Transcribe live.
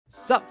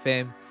Sup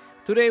fam?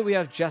 Today we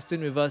have Justin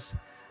with us,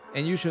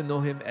 and you should know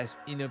him as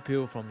Inner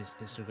Pill from his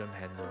Instagram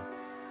handle.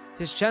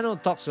 His channel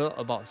talks a lot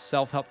about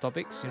self-help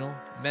topics,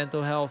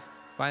 mental health,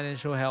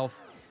 financial health,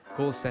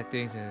 goal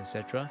settings, and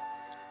etc.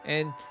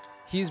 And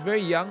he's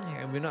very young,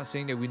 and we're not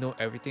saying that we know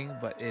everything,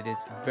 but it is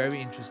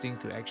very interesting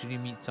to actually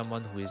meet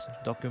someone who is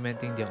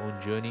documenting their own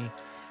journey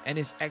and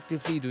is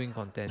actively doing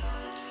content.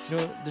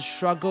 The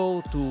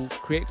struggle to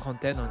create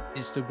content on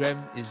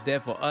Instagram is there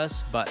for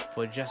us, but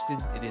for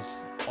Justin, it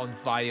is on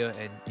fire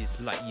and is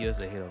light years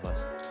ahead of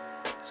us.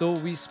 So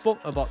we spoke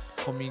about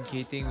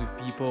communicating with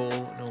people,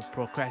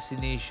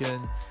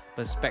 procrastination,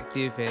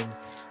 perspective, and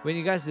when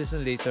you guys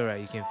listen later, right,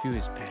 you can feel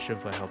his passion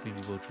for helping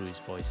people through his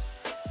voice.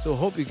 So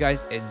hope you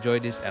guys enjoy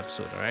this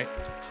episode, alright?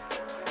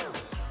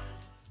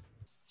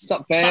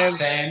 Sup fam?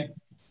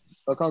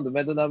 Welcome to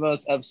Mental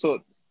Numbers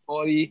episode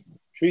 43.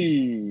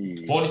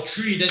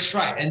 43, that's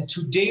right. And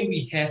today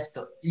we have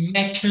the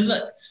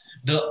immaculate,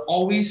 the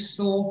always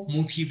so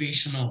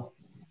motivational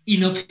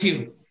Inner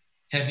Pill.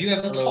 Have you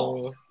ever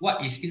thought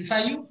what is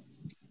inside you?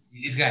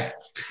 This guy.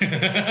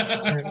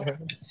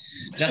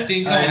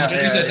 Justin, come on,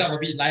 introduce yourself a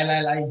bit.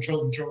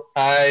 Intro.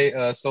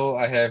 Hi, so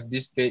I have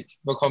this page.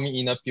 People call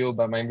me Inner Pill,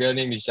 but my real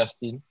name is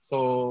Justin.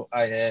 So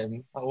I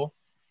am,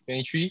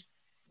 23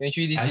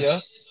 this year.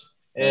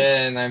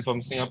 And I'm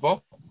from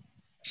Singapore.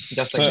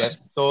 Just like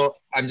that. So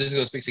I'm just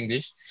going to speak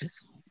English.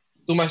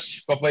 Too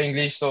much proper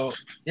English. So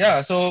yeah,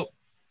 so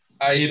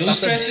I don't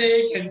stress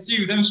it. Can see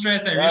you don't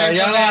stress it.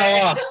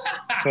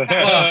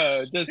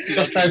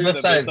 First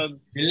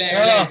time.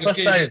 Relax.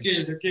 First time.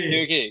 It's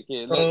okay.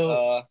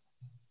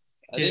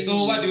 Okay.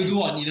 So what do you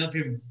do on Inner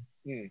Pill?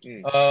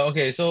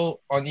 Okay,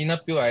 so on Inner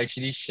Pill, I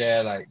actually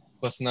share like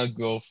personal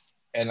growth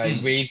and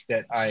like ways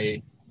that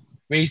I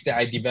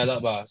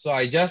develop. So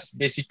I just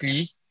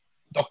basically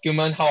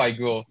document how I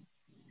grow,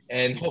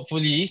 and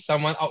hopefully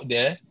someone out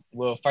there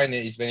will find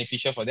that it's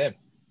beneficial for them.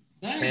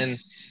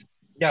 Nice.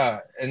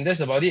 And that's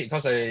about it.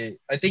 Because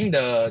I think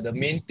the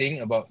main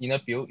thing about Inner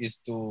Pill is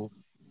to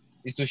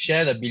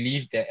share the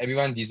belief that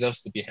everyone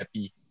deserves to be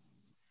happy.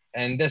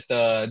 And that's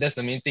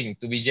the main thing,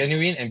 to be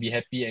genuine and be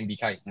happy and be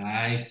kind.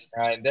 Nice.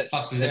 That's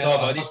all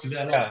about it.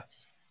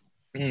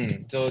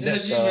 So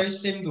that's actually very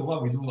same to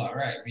what we do,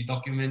 right? We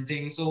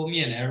documenting. So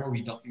me and Arrow,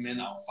 we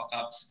document our fuck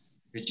ups,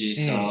 which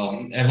is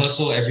ever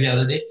so every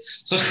other day.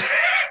 So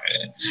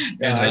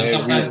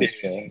sometimes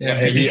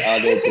every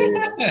other day.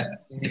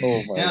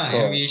 Oh my God.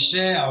 And we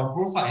share our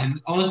growth. And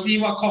honestly,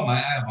 what caught my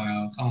eye about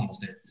our account was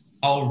that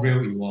how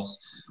real it was.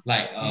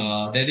 Like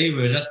that day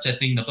we were just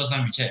chatting. The first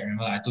time we chat,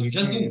 remember I told you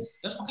just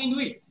fucking do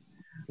it.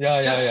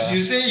 Yeah.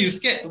 You say you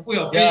scared to put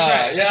your face,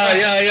 right?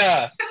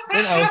 Yeah.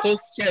 Then I was so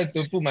scared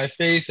to put my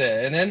face,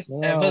 and then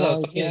at first I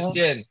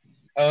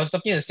was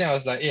talking to Sian. I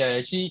was like, I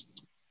actually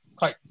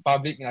quite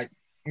public, like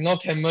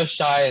camera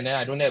shy, and then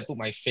I don't dare to put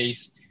my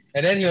face.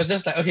 And then he was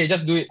just like, okay,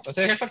 just do it. I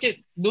said, okay, fuck it,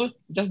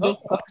 just do.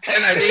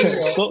 And I think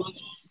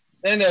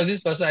then there was this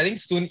person, I think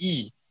Sun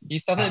Yi. He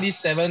started this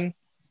seven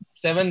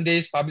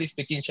days public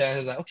speaking challenge. I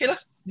was like, okay lah,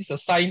 this is a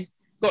sign.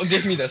 God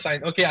gave me the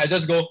sign. Okay, I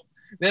just go.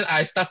 Then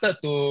I started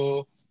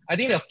to. I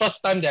think the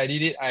first time that I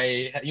did it,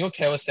 I had,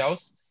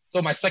 carousels.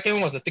 So my second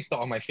one was a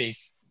TikTok on my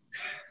face.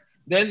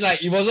 Then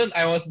like it wasn't.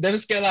 I was damn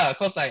scared lah,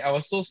 cause like I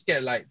was so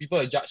scared like people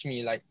would judge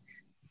me. Like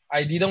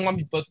I didn't want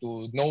people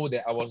to know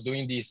that I was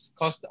doing this,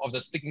 cause of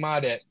the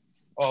stigma that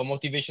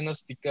motivational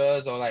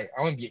speakers or like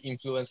I want to be an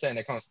influencer and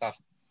that kind of stuff.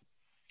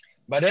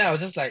 But then I was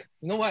just like,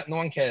 you know what? No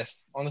one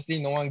cares. Honestly,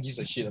 no one gives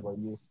a shit about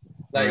you.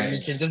 Like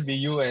you can just be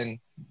you, and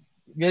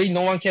really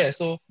no one cares.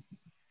 So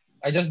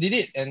I just did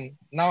it, and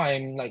now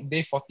I'm like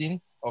day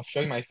 14 of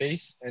showing my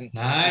face, and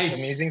nice. It's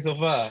amazing so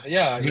far.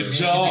 Yeah, good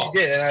job.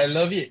 Great, and I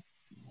love it.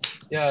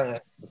 Yeah,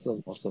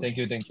 awesome. Thank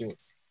you.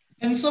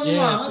 Handsome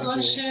what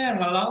don't share?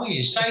 Walao,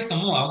 shy some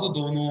more. I also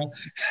don't know.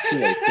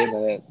 Like saying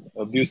like that,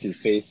 abuse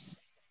his face.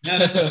 Yeah,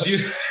 that's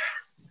abuse.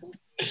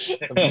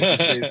 Abuse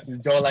his face. His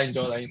jawline.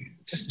 Jawline.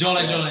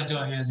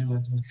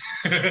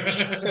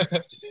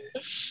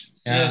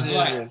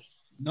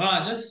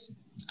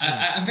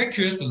 I'm very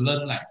curious to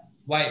learn like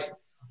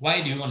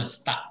why do you want to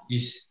start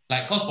this?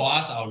 Like, cause for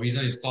us, our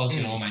reason is cause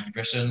my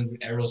depression,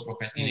 Arrow's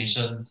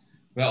procrastination.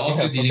 We're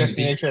also dealing with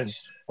procrastination.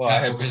 Wow, I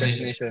have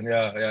procrastination.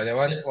 Yeah, that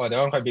one. Wow, that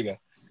one quite big.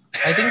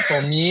 I think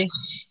for me,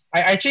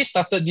 I actually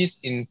started this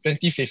in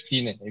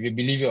 2015. If you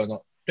believe it or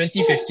not,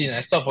 2015.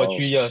 I stopped for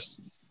 3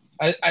 years.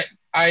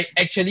 I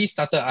actually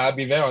started. I'll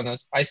be very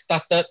honest. I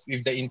started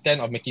with the intent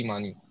of making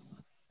money.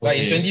 Like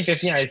in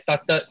 2015, I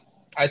started.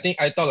 I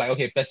thought like,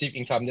 okay, passive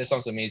income, that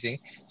sounds amazing.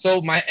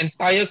 So my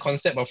entire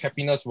concept of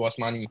happiness was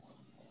money.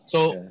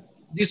 So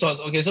this was,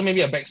 okay, so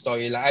maybe a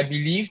backstory. Like I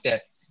believe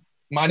that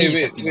money is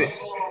happiness.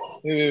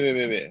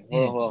 Wait.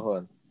 Hold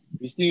on.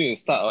 We still need to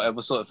start our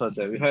episode first.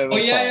 We haven't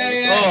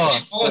started.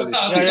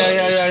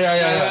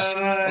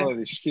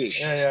 Holy shit.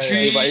 Yeah.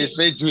 But it's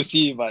very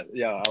juicy, but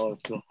the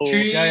whole...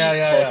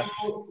 Yeah.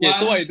 Okay,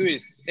 so what you do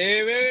is...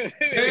 Wait.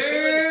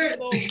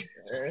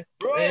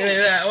 Bro.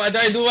 What do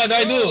I do?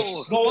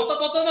 Got water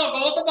bottle now.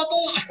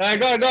 I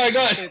got.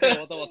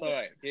 Take water,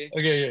 right? Okay.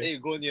 Okay. Then you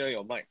go near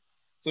your mic.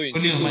 So in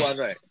Only 3, on 2, mic. 1,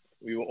 right?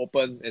 We will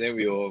open and then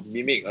we will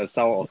mimic a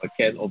sound of a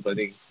can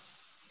opening.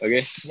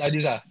 Okay? Like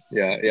this.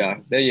 Yeah.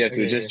 Then you have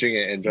to Okay, just drink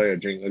and enjoy your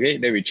drink. Okay?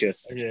 Then we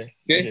cheers. Okay.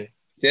 Okay?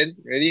 Sian,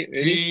 ready?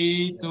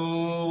 3, 2,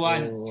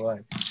 1.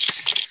 One.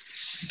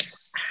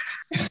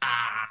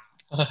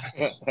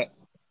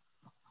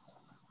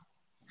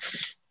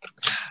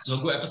 So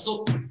good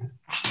episode.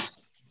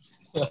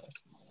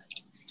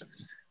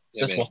 It's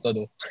just man. water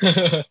though.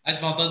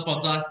 Ice Mountain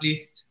sponsor us,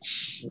 please.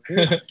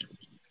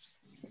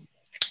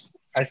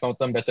 Ice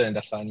Mountain better than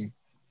Dasani.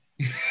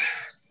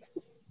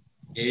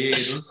 Hey,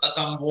 don't start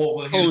some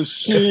war over here. Oh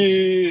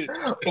shit!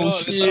 Oh,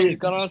 shit.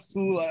 Kena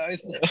sue lah.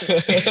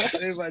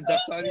 But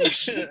Jasani.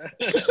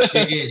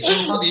 Okay, so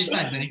how did you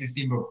start in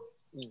 2015, bro?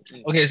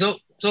 Okay, so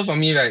for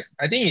me, right,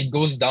 I think it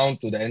goes down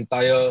to the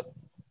entire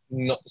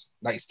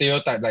like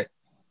stereotype, like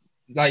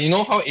you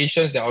know how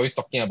Asians they're always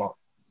talking about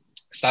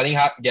studying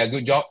hard, get a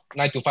good job,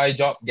 9 to 5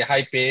 job, get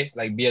high pay,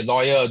 like be a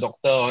lawyer, a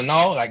doctor, or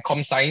now like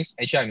com science.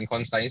 Actually, I'm in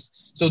com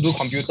science, so do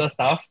computer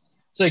stuff,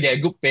 so you get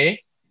a good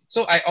pay.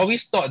 So I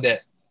always thought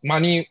that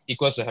money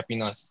equals to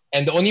happiness,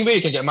 and the only way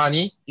you can get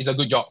money is a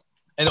good job,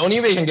 and the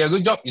only way you can get a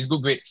good job is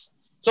good grades.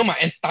 So my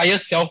entire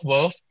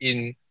self-worth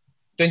in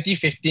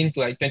 2015 to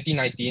like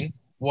 2019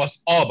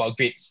 was all about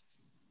grades.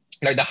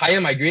 Like the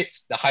higher my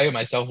grades, the higher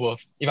my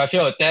self-worth. If I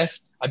fail a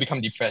test, I become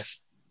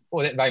depressed.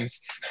 Oh, that rhymes.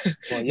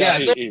 Yeah,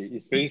 so,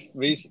 it's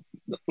very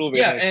the flow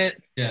very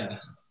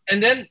nice.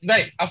 And then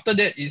right after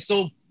that,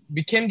 it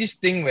became this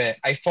thing where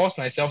I forced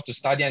myself to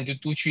study until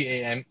 2-3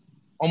 a.m.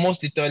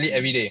 almost literally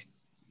every day.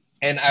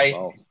 And I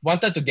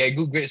wanted to get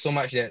good grades so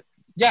much that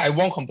I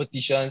won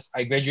competitions.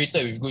 I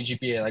graduated with good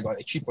GPA. I got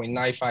a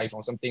 3.95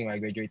 or something when I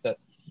graduated.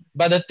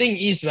 But the thing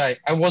is, right,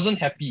 I wasn't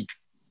happy.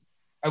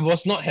 I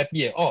was not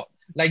happy at all.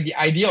 Like the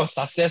idea of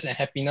success and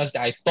happiness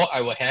that I thought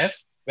I would have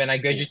when I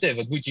graduated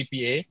with a good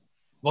GPA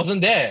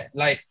wasn't there.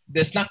 Like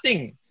there's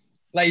nothing.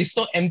 Like it's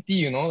so empty,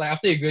 you know. Like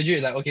after you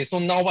graduate, like okay, so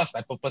now what's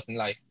my purpose in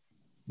life?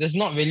 There's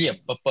not really a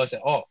purpose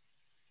at all.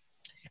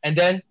 And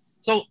then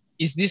so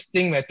it's this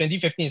thing where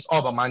 2015 is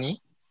all about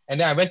money. And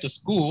then I went to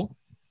school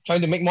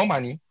trying to make more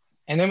money.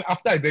 And then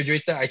after I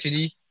graduated,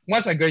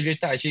 once I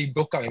graduated, I actually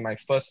broke up with my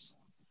first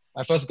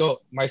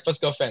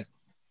girlfriend.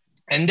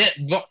 And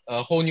that brought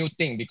a whole new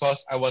thing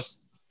because I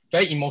was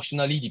very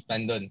emotionally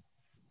dependent.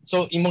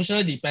 So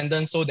emotionally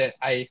dependent so that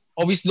I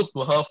always look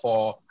to her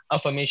for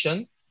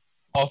affirmation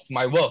of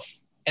my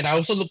worth. And I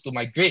also look to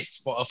my grades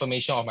for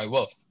affirmation of my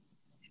worth.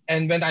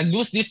 And when I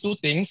lose these two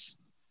things,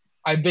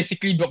 I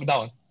basically broke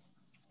down.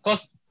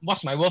 Because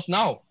what's my worth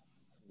now?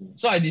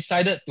 So I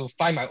decided to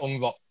find my own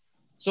rock.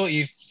 So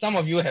if some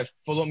of you have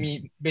followed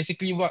me,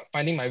 basically what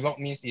finding my rock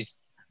means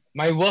is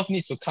my worth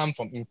needs to come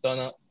from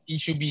internal. It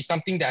should be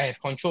something that I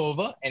have control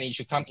over and it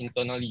should come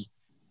internally.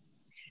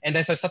 And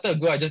as I started to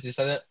grow, I just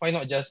decided, why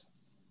not just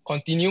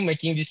continue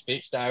making this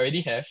page that I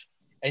already have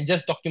and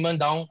just document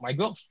down my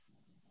growth.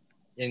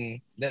 And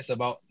that's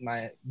about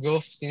my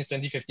growth since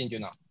 2015 till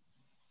now.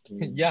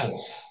 Yeah.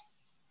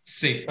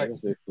 Sick. Right.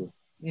 That's very cool.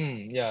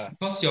 Yeah.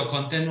 Because your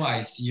content, what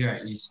I see,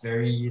 right, is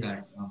very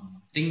like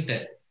things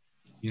that,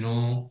 you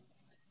know,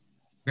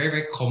 very,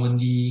 very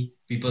commonly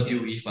people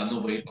deal with, but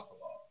nobody talk about.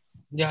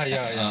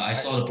 Yeah. I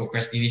saw the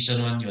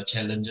procrastination one, your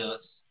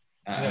challenges.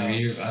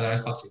 I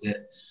fucks with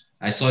that.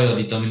 I saw your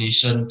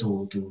determination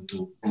to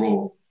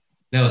grow.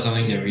 That was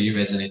something that really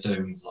resonated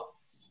with me a lot.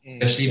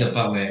 Especially the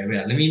part where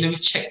let me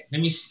check,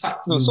 let me cite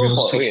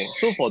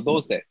so for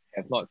those that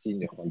have not seen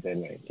your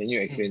content, right, can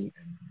you explain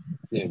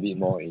a bit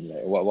more in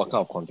like what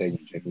kind of content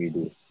you generally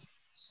do?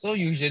 So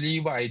usually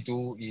what I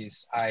do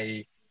is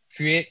I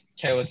create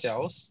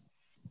carousels.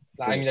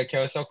 Like I'm in the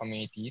carousel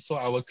community. So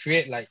I will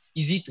create like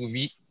easy to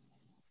read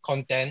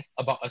content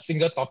about a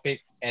single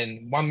topic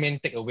and one main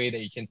takeaway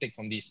that you can take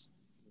from this.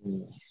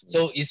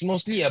 So it's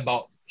mostly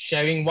about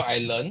sharing what I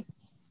learned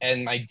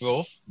and my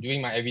growth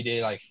during my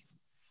everyday life.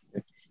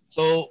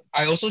 So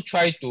I also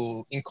try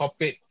to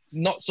incorporate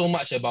not so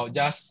much about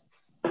just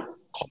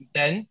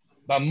content,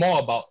 but more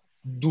about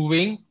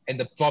doing and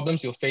the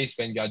problems you face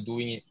when you are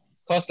doing it.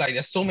 Because like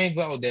there's so many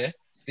people out there,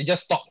 they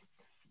just talk.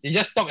 They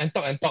just talk and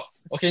talk and talk.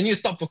 Okay, you need to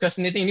stop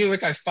procrastinating. You need to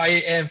wake up at 5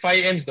 a.m. 5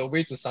 a.m. is the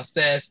way to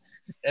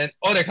success and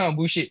all that kind of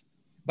bullshit.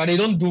 But they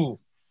don't do.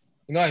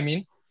 You know what I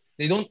mean?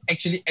 They don't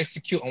actually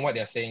execute on what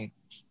they're saying.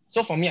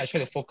 So for me, I try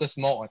to focus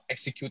more on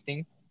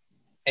executing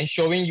and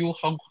showing you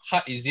how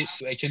hard is it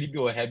to actually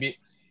build a habit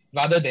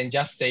rather than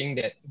just saying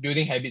that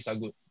building habits are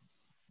good.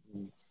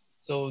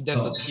 So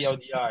that's the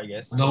TLDR, I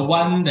guess. The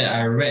one that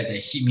I read that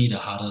hit me the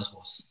hardest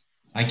was,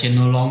 I can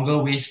no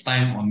longer waste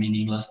time on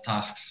meaningless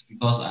tasks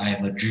because I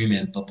have a dream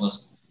and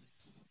purpose.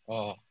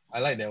 Oh, I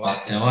like that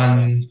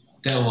one.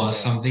 That was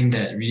something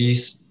that really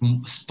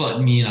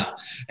spurred me lah.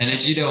 And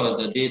actually, that was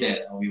the day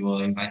that we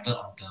were invited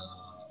on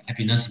the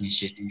Happiness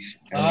Initiative.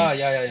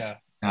 Yeah.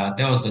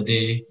 That was the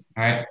day,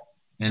 right?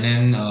 And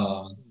then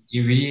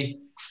it really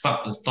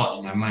sparked a thought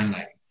in my mind,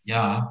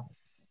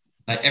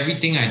 like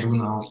everything I do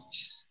now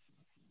is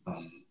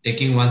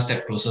taking one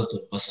step closer to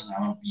the person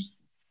I want to be.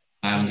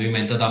 I'm doing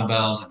mental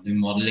dumbbells, I'm doing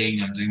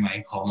modeling, I'm doing my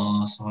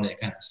e-commerce, all that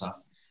kind of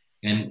stuff.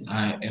 and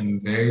I am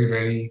very,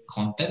 very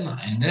content.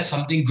 And that's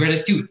something,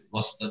 gratitude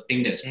was the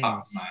thing that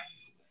sparked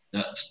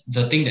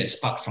the thing that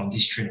sparked from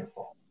this train of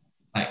thought.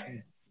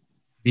 Like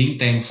being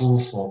thankful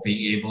for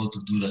being able to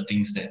do the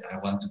things that I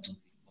want to do.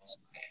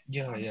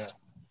 Yeah.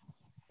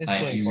 That's Like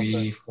so important.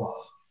 really, wow,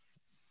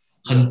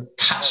 很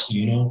touched,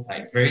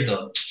 like very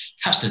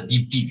touch the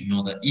deep,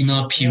 the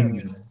inner pew,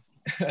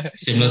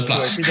 Shameless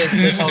plug.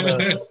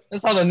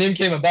 That's how the name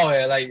came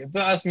about. Like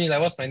people ask me like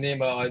what's my name,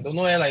 but I don't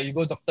know. Like you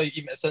go doctor, you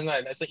eat medicine,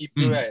 right? Medicine eat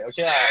pill, right?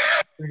 Okay,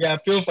 you get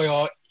a pill for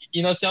your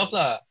inner self,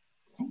 lah.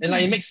 And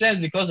like it makes sense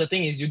because the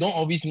thing is you don't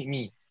always need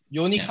me.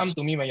 You only come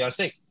to me when you're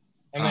sick.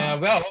 And when you're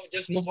well,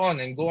 just move on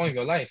and go on with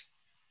your life.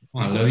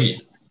 I love it.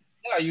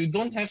 Yeah, you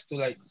don't have to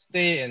like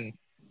stay and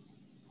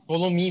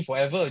follow me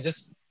forever.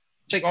 Just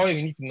check all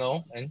you need to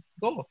know and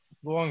go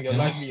on with your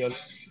life.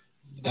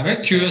 I'm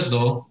very curious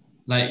though.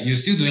 Like you're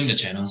still doing the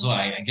channel, so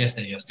I guess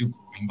that you're still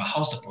growing. But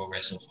how's the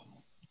progress so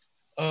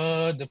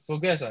far? The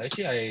progress.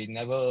 Actually, I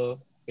never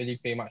really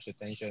pay much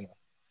attention.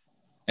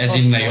 As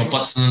in like your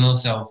personal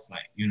self,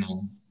 like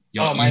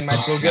my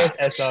progress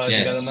as a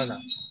development.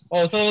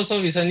 So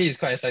recently it's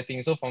quite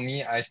exciting. So for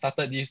me, I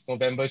started this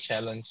November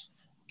challenge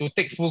to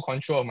take full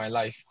control of my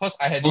life. Cause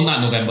I had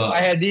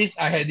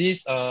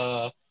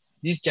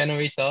this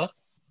generator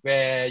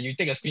where you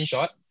take a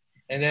screenshot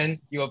and then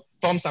you will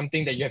prompt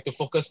something that you have to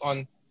focus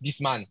on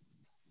this month.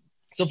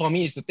 So for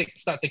me, it's to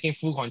start taking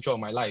full control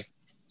of my life.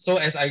 So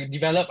as I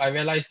develop, I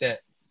realized that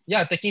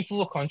taking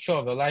full control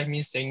of your life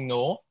means saying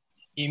no.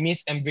 It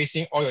means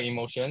embracing all your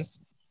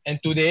emotions.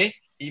 And today,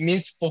 it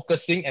means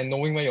focusing and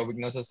knowing where your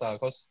weaknesses are.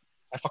 Because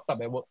I fucked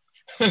up at work.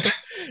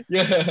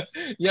 Yeah.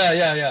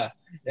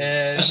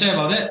 And share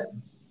about that.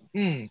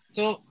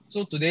 So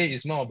today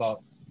is more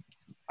about,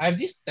 I have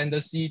this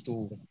tendency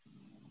to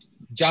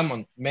jump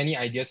on many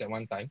ideas at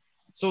one time.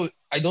 So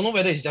I don't know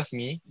whether it's just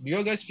me. Do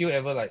you guys feel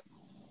ever like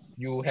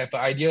you have an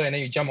idea and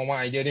then you jump on one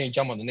idea, then you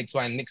jump on the next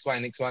one,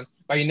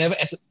 but you never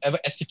ever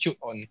execute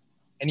on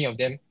any of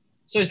them?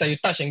 So it's like you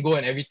touch and go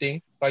and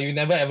everything, but you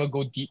never ever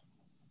go deep.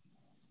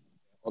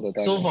 All the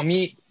time, so for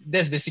me,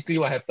 that's basically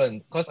what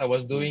happened because I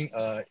was doing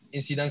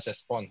incident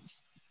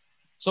response.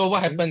 So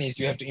what happened is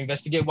you have to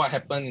investigate what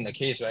happened in the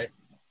case, right?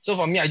 So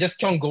for me, I just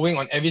kept on going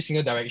on every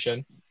single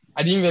direction.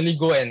 I didn't really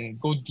go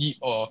deep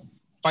or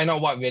find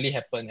out what really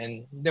happened,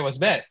 and that was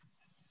bad.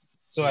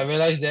 So I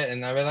realized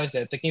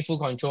that taking full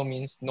control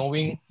means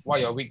knowing what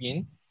you're weak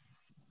in,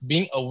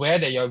 being aware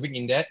that you're weak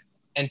in that,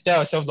 and tell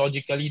yourself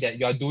logically that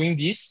you are doing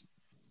this,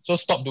 so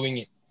stop doing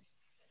it.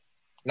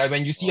 Like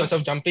when you see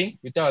yourself jumping,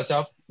 you tell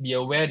yourself, be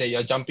aware that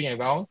you're jumping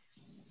around,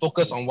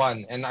 focus on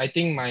one. And I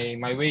think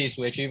my way is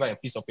to actually write a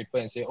piece of paper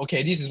and say,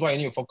 okay, this is what I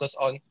need to focus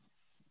on.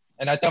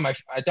 And I tell my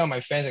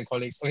friends and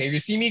colleagues, okay, if you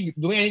see me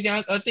doing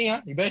anything other thing,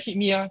 you better hit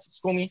me,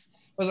 scold me.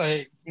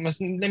 Because you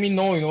must let me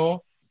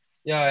know,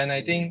 Yeah, and I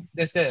think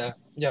that's it.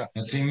 Yeah.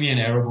 I think me and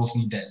Arrow both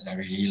need that. Like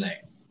really,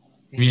 like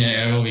me and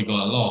Arrow, we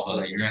got a lot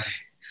of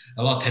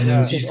a lot of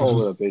tendencies all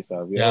over the place.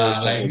 Like me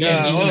and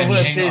Ning when we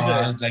hang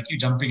out, it's like keep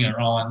jumping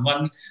around.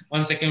 One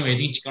second we're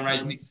eating chicken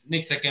rice,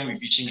 next second we're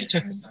fishing at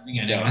something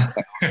like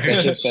that.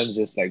 Catches them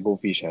just like go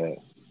fish like that.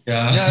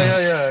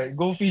 Yeah.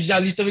 Goldfish. Yeah,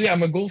 literally,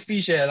 I'm a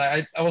goldfish.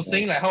 Like I was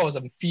saying, like how I was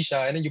a fish.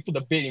 And then you put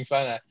the bait in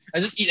front. I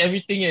just eat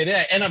everything. Then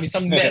I end up in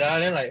some net.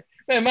 And then like,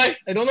 where am I?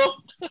 I don't know.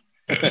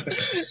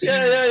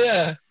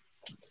 Yeah.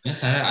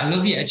 Yes, I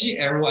love it. Actually,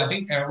 Arrow. I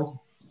think Arrow,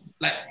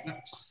 like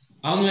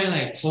I don't know,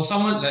 like for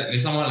someone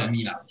like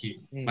me, okay.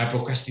 My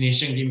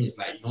procrastination game is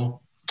like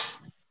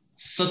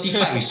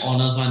certified with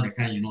honors one, the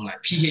kind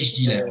like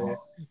PhD level.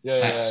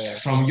 Yeah.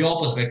 From your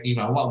perspective,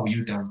 what would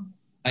you tell me?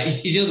 Like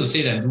it's easier to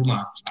say than do,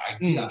 ma.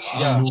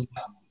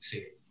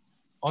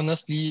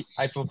 Honestly,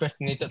 I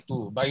procrastinated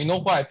too. But you know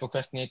why I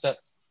procrastinated?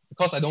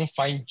 Because I don't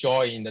find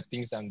joy in the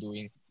things that I'm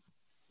doing.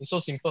 It's so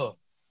simple.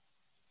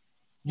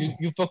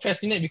 You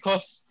procrastinate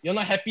because you're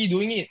not happy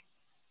doing it.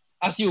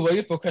 Ask you, will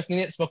you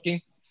procrastinate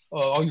smoking?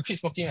 Or you quit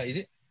smoking, right? Is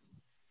it?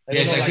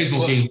 Yes, I quit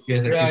smoking.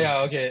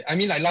 Yeah, okay. I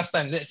mean like last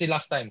time, let's say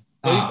last time.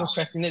 Will you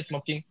procrastinate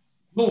smoking?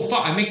 No,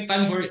 fuck, I make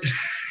time for it.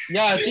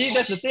 Yeah, see,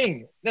 that's the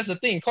thing.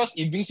 Because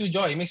it brings you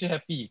joy, it makes you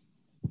happy.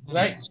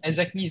 Right?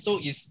 Exactly. So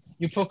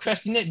you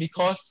procrastinate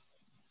because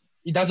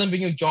it doesn't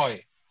bring you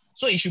joy.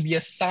 So it should be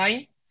a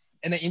sign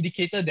and an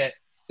indicator that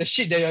the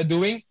shit that you're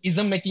doing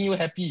isn't making you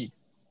happy.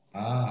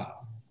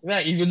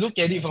 Right? If you look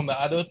at it from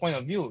the other point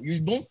of view, you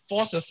don't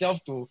force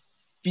yourself to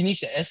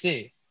finish the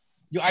essay.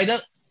 You either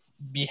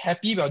be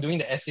happy while doing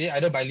the essay,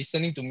 either by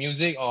listening to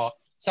music or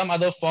some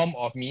other form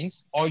of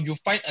means, or you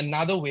find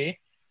another way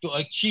to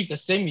achieve the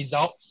same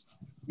results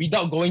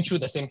without going through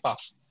the same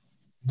path.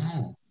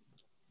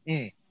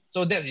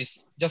 So that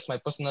is just my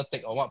personal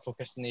take on what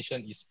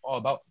procrastination is all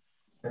about.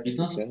 It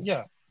makes sense.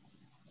 Yeah.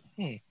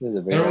 What's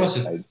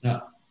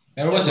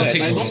your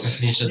take on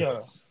procrastination?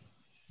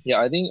 Yeah,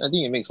 I think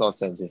it makes a lot of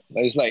sense.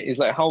 It's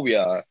like how we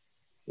are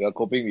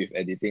coping with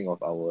editing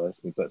of our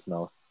snippets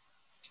now.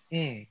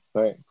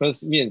 Right?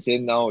 Because me and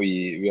Sen now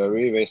we are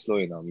really very slow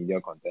in our media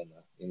content.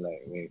 In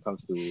like when it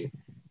comes to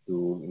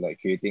to like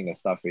creating the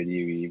stuff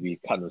ready, we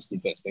cut the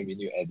snippets, then we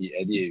need to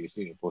edit, we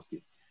still need to post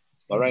it.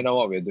 But right now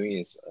what we're doing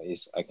is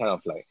I kind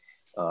of like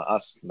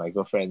ask my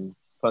girlfriend,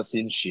 because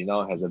since she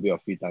now has a bit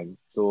of free time,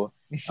 so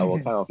I will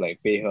kind of like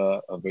pay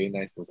her a very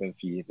nice token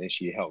fee, then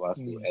she help us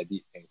to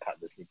edit and cut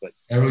the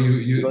snippets. Arrow,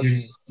 you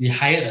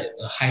hired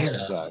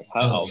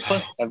our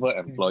first ever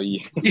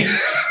employee.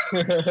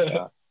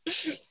 yeah.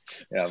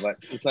 Yeah, but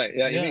it's like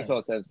it makes a lot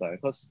of sense,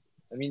 because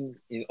I mean,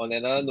 on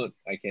another note,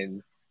 I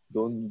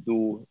don't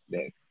do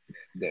that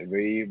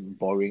very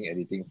boring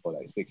editing for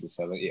like 6 to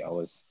 7, 8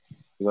 hours,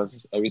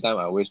 because every time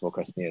I always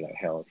procrastinate like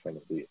hell trying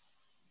to do it,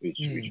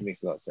 which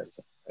makes a lot of sense.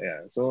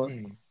 Yeah, so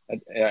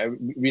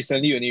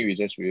recently only we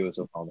really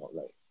also found out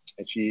like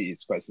actually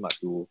it's quite smart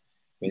to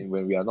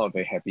when we are not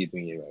very happy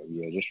doing it, right?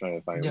 We are just trying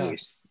to find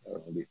ways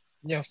around it.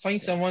 Yeah,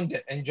 find someone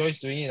that enjoys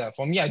doing it. Like,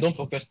 for me, I don't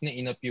procrastinate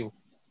in appeal.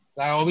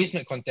 Like, I always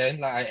make content.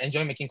 Like, I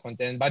enjoy making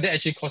content, but that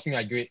actually cost me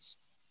my grades.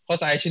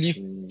 Because I actually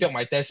failed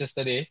my test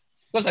yesterday.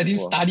 Because I didn't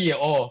study at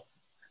all.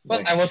 Because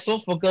I was so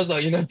focused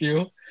on inner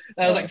appeal.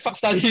 I was like, fuck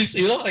studies,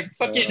 like,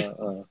 fuck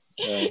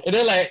it. And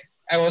then, like,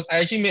 I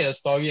actually made a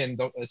story and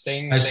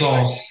saying... I saw.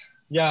 Like,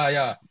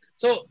 yeah.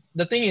 So,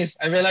 the thing is,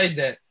 I realized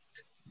that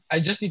I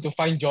just need to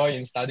find joy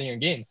in studying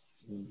again.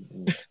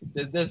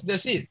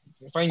 That's it.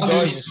 Find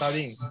joy in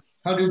studying.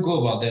 How do you go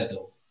about that,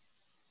 though?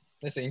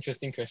 That's an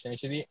interesting question,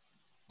 actually.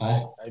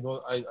 Oh. I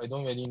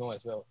don't really know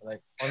as well.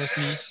 Like,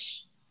 honestly,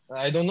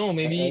 I don't know.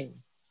 Maybe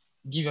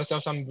give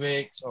yourself some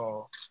breaks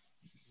or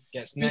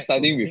get snacks.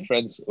 Studying with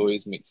friends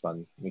always makes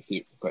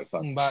it quite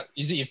fun. But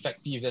is it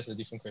effective? That's a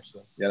different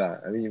question. Yeah,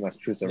 I mean, you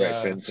must choose the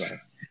right friends.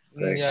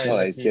 Like, not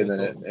like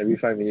saying every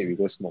 5 minutes we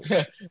go smoke.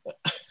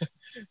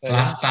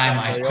 Last time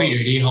I quit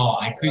already,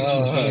 I quit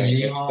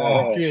smoking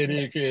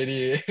already,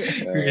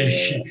 Quit already.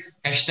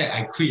 Hashtag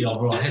I quit,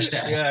 bro.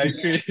 Hashtag I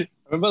quit. I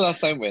remember last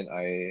time when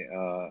I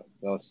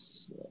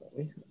was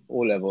O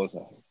levels.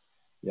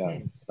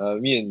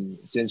 Me and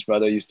Sien's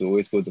brother used to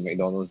always go to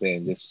McDonald's there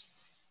and just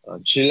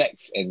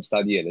chillax and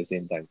study at the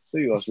same time. So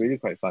it was really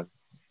quite fun.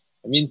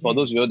 I mean, for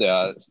those of you that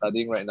are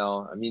studying right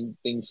now, I mean,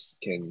 you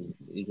can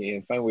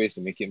find ways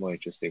to make it more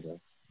interesting. Right?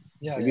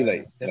 Yeah, maybe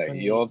like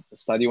you all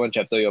study one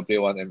chapter, you play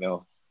one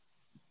ML.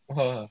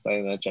 Study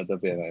another chapter,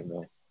 play another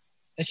ML.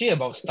 Actually,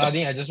 about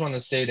studying, I just want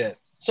to say that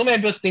so many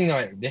people think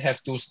they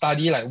have to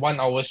study like 1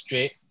 hour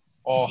straight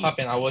or half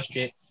an hour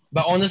straight.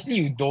 But honestly,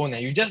 you don't.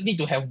 You just need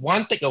to have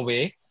one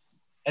takeaway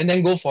and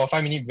then go for a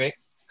 5-minute break,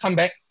 come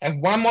back, have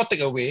one more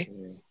takeaway,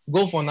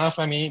 go for another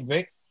 5-minute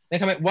break, then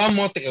come back, one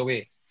more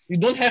takeaway. You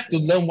don't have to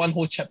learn one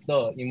whole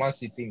chapter in one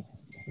sitting.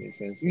 Makes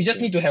sense. You just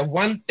need to have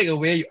one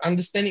takeaway, you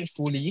understand it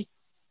fully,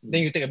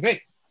 then you take a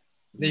break.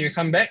 Then you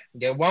come back,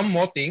 get one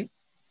more thing,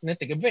 and then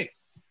take a break.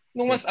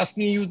 No one's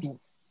asking you to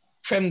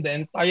cram the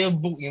entire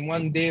book in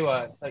one day.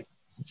 Like,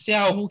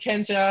 who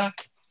can, I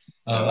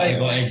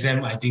got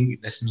exam, I think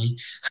that's me.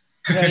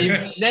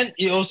 Then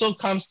it also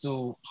comes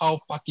to how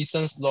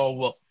Parkinson's law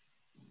works.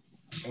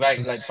 Right?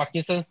 Like,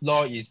 Parkinson's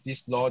law is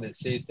this law that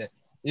says that,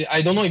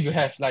 I don't know if you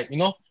have,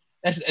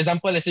 as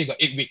example, let's say you got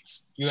 8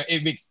 weeks. You got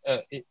 8 weeks,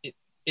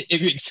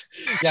 8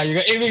 weeks. Yeah, you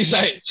got 8 weeks,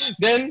 right?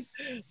 Then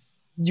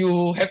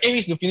you have 8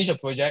 weeks to finish a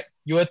project.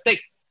 You will take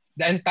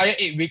the entire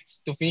 8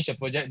 weeks to finish a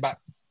project, but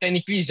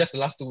technically it's just the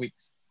last 2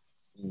 weeks.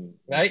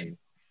 Right?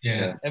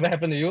 Yeah. Ever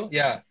happened to you?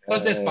 Yeah.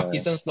 Because that's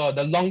Parkinson's law.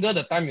 The longer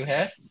the time you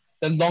have,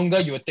 the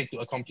longer you will take to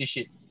accomplish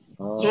it.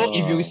 So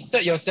if you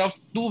set yourself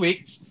 2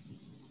 weeks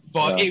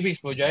for an 8 weeks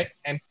project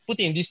and put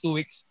it in these 2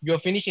 weeks, you'll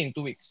finish it in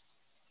 2 weeks.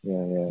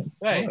 Yeah.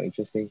 Right. Oh,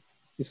 interesting.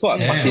 It's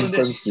called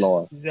Parkinson's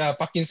law. Yeah,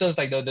 Parkinson's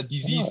like the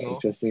disease, no?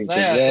 Interesting.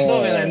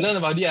 So when I learned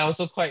about it, I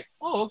also quite,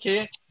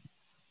 okay.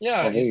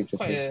 Yeah, it's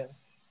quite...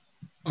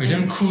 Oh, you're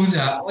damn cool,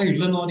 why you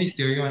learn all this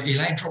theory?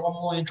 Drop one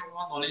more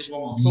knowledge,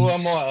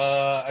 one more.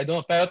 I don't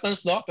know,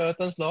 Peloton's law.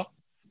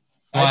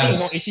 I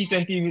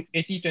think you know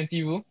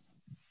 80-20 rule.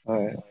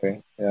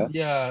 Okay. Yeah.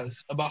 Yeah,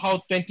 about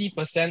how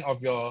 20%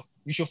 of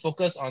you should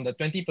focus on the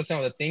 20%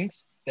 of the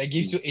things that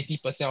gives you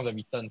 80% of the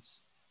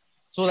returns.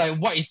 So like,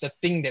 what is the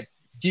thing that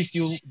gives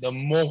you the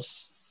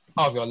most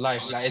out of your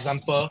life? Like,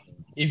 example,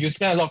 if you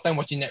spend a lot of time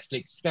watching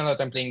Netflix, spend a lot of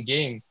time playing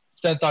game,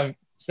 spend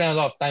a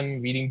lot of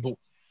time reading book,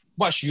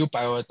 what should you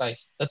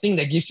prioritize? The thing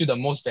that gives you the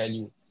most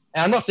value.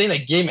 And I'm not saying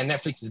that game and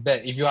Netflix is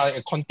bad. If you are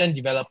a content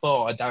developer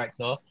or a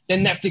director,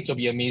 then Netflix will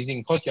be amazing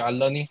because you are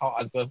learning how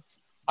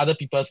other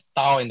people's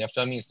style and their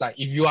filming is like.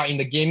 If you are in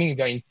the gaming, if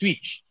you are in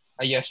Twitch,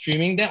 and you're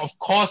streaming, then of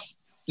course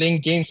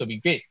playing games will be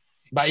great.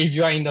 But if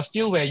you are in the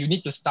field where you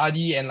need to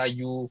study and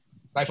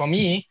like for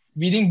me,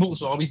 reading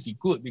books will always be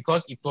good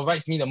because it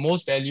provides me the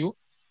most value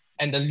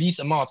and the least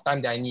amount of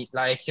time that I need.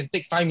 Like, I can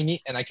take 5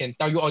 minutes and I can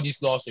tell you all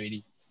these laws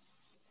already.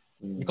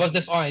 Because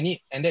that's all I need.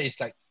 And that is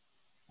like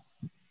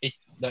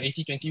the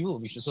 80-20 rule,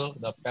 which is also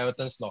the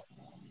Peloton's law.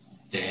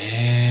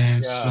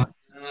 Damn. Yeah.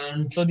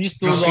 So these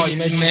two laws,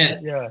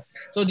 imagine. Yeah.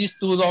 So these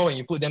two laws, when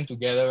you put them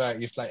together,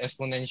 right, it's like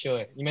exponential.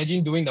 Right?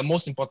 Imagine doing the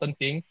most important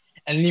thing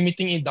and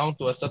limiting it down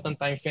to a certain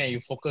time frame and you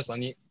focus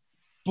on it.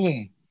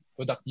 Boom.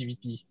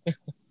 Productivity.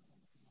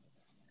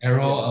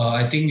 Arrow,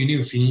 I think you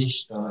need to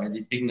finish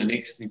editing the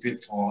next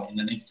snippet in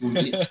the next 2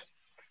 minutes.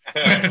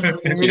 2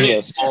 Give me a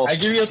minutes. small, I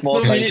give you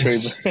small 2 time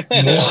minutes.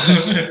 frame. More.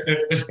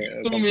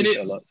 2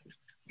 minutes.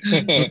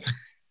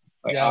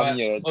 Like Yeah,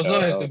 army, but also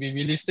have to be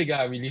realistic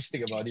about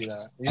it. I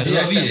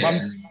love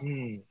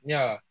it.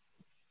 Yeah.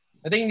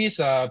 I think this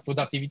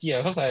productivity,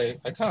 because I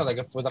kind of like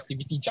a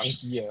productivity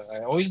junkie. I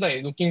always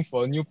like looking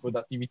for new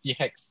productivity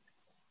hacks.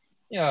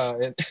 Yeah.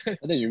 And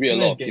then you read a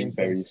Sometimes lot of get Tim intense.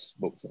 Ferriss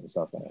books and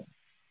stuff.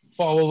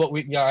 4-hour work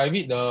week. Yeah, I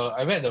read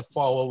the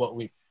 4-hour work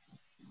week.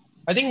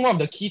 I think one of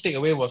the key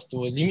takeaway was to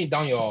limit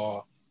down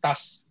your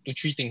tasks to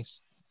 3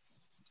 things.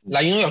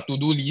 Like, you know, your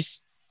to-do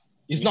list.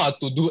 It's not a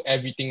to-do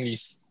everything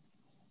list.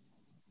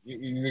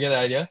 You get the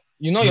idea?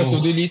 You know your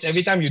to-do list.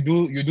 Every time you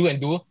do, then you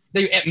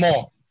add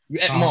more. You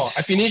add more.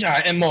 I finish,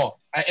 I add more.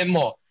 I add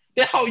more.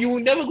 Then how you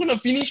never gonna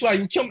finish? Why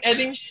you keep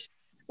adding?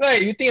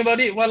 Right? You think about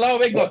it. Walao,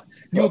 where got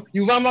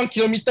you run 1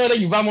 kilometer, then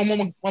you run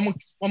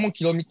one more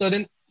kilometer.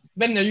 Then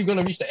when are you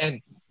gonna reach the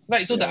end?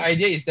 Right. So the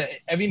idea is that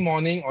every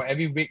morning or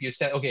every week you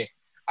said, okay,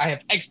 I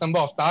have X number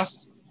of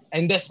tasks,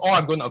 and that's all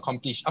I'm gonna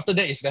accomplish. After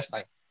that is rest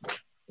time.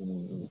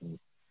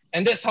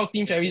 And that's how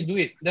Tim Ferriss do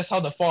it. That's how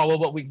the 4-hour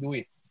work week do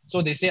it.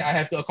 So they say I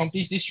have to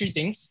accomplish these 3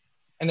 things,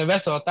 and the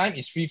rest of the time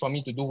is free for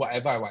me to do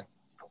whatever I want.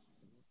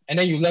 And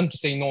then you learn to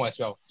say no as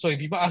well. So if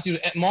people ask you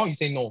to add more, you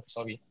say no.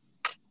 Sorry.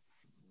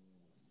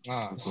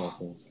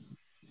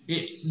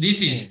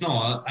 This is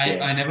no.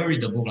 I never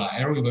read the book lah.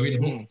 Arrow, you read the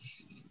book?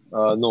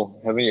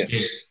 No, haven't yet.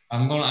 Okay.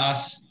 I'm gonna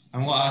ask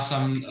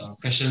some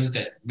questions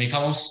that may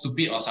come off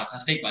stupid or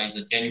sarcastic, but it's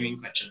a genuine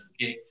question.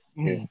 Okay.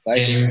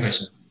 Genuine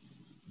question.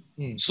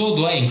 So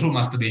do I include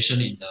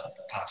masturbation in the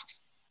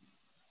tasks?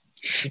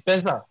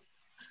 Depends lah.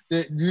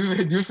 Do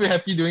you feel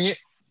happy doing it?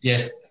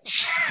 Yes.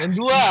 Then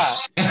do lah.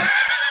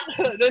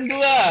 Then do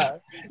lah.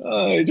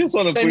 I just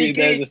want to put it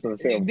there just to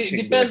say.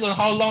 Depends on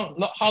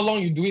how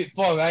long you do it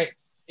for, right?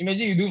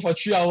 Imagine you do it for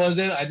 3 hours,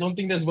 then I don't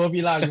think that's worth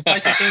it lah. You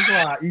 5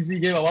 seconds, easy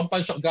game, one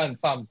punch shotgun,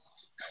 pump.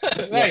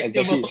 Right? Yeah,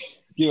 exactly.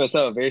 Give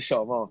yourself a very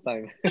short amount of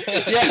time.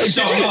 Yeah,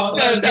 short amount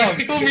of time.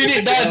 2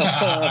 minutes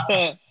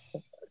done.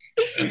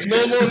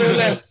 No more, no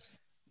less.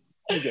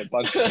 You get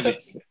punched in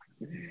this.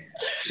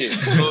 Okay,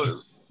 so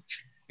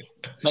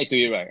back to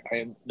it, right? I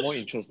am more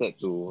interested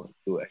to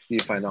actually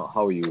find out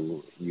how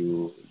you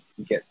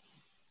get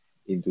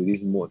into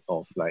this mode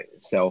of like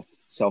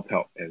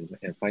self-help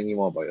and finding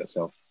more about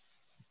yourself.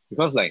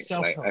 Because like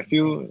I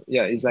feel,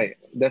 it's like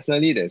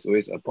definitely there's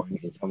always a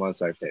point in someone's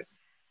life that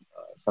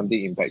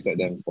something impacted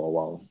them for a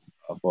while,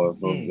 for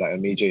like a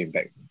major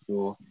impact,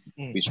 so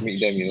which make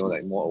them,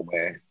 like more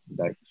aware.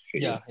 Like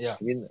I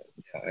mean,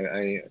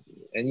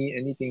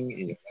 anything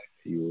in your life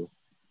that you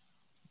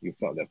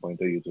felt that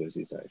pointed you to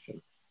this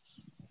direction.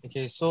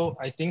 Okay, so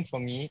I think for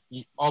me,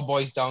 it all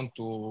boils down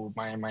to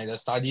the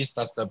studies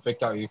plus the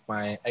breakup with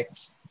my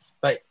ex.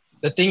 Right.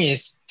 The thing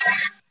is,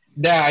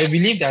 I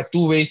believe there are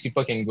 2 ways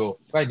people can grow.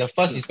 Right. The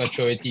first is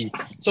maturity.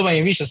 So when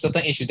you reach a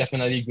certain age, you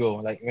definitely grow.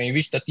 Like when you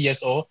reach 30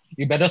 years old,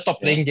 you better stop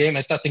playing game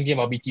and start thinking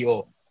about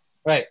BTO.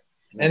 Right.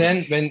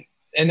 Yes.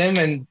 And then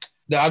when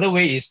the other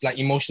way is like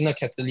emotional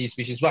catalyst,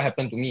 which is what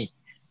happened to me.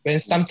 When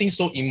something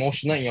so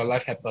emotional in your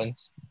life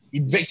happens,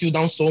 it breaks you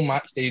down so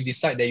much that you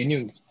decide that you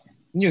need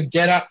to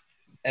get up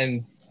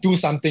and do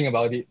something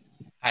about it.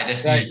 Right.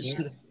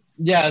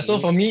 Yeah, so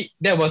for me,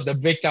 that was the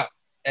breakup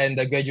and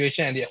the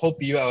graduation and the whole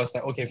period. I was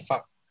like, okay,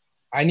 fuck,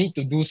 I need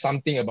to do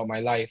something about my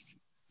life.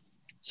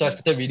 So I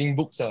started reading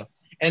books.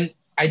 And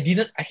I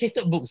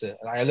hated books.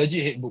 Like, I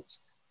legit hate books.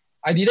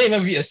 I didn't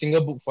even read a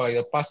single book for like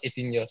the past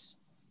 18 years.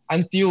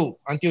 Until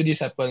this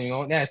happened,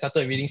 Then I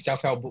started reading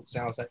self-help books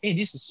and I was like, hey,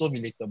 this is so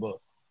relatable.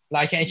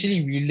 Like I can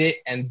actually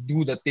relate and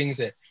do the things.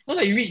 Not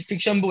like you read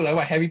fiction book like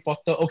what Harry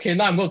Potter. Okay,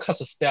 now I'm going to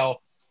cast a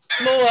spell.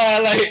 No,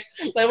 like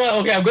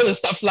what? Okay, I'm going to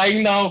start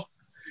flying now.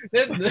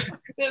 Then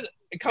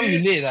I can't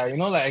relate,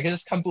 like I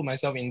just can't put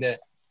myself in there.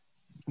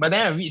 But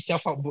then I read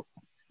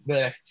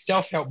the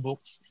self-help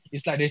books.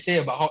 It's like they say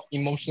about how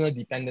emotional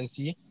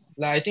dependency.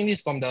 Like I think this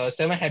is from the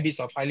 7 Habits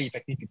of Highly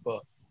Effective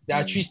People. There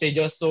are 3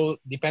 stages. So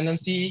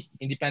dependency,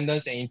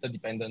 independence, and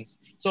interdependence.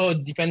 So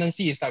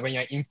dependency is like when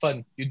you're an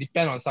infant, you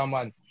depend on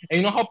someone.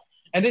 And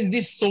and then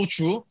this is so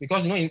true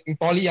because in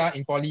poly,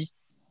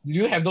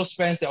 you have those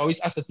friends that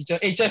always ask the teacher,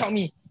 hey, just help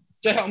me.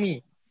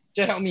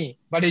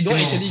 But they don't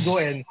actually go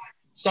and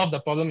solve the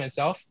problem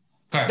themselves.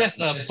 That's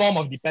a form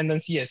of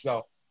dependency as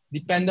well.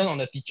 Dependent on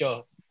the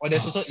teacher. Or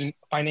there's also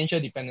financial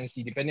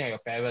dependency, depending on your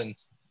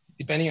parents,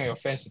 depending on your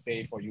friends to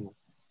pay for you.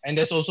 And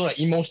there's also like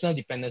emotional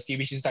dependency,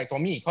 which is like for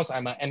me, because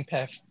I'm an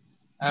empath,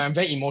 and I'm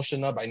very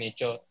emotional by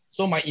nature.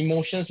 So my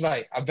emotions,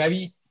 right, are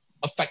very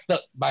affected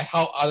by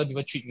how other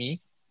people treat me.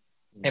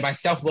 And my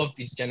self-worth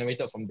is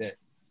generated from there.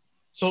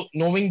 So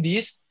knowing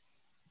this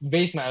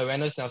raised my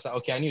awareness, and I was like,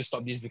 okay, I need to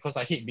stop this because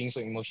I hate being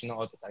so emotional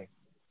all the time.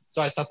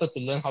 So I started to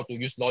learn how to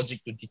use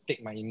logic to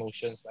dictate my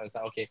emotions. I was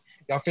like, okay,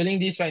 you're feeling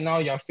this right now,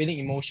 you're feeling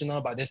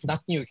emotional, but there's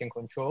nothing you can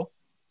control.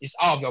 It's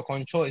out of your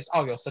control, it's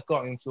out of your circle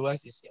of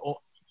influence.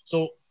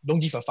 So don't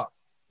give a fuck.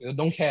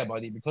 Don't care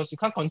about it because you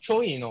can't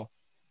control it,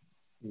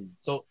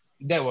 So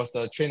that was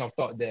the train of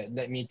thought that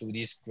led me to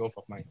this growth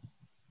of mine.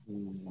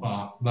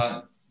 Wow,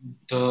 but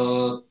it's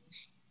a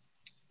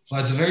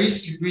very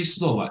slippery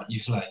slope.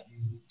 If like,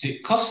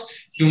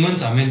 because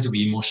humans are meant to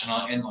be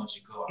emotional and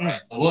logical,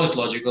 right? The world is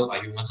logical,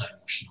 but humans are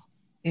emotional.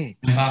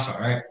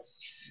 Right?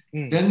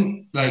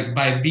 Then like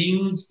by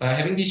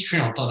having this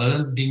train of thought,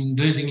 don't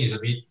you think it's a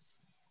bit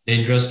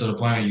dangerous to the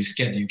point where you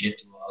scared that you get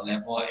to a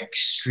level of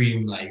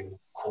extreme like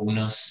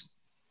coldness?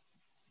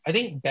 I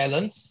think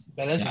balance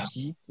is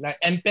key. Like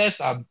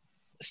empaths are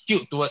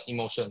skewed towards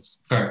emotions.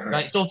 Correct.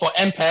 Right. So for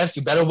empaths,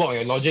 you better work on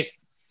your logic.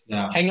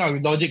 Yeah. Hang out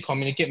with logic,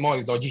 communicate more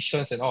with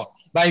logicians and all.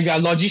 But if you are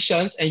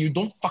logicians and you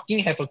don't fucking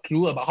have a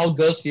clue about how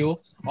girls feel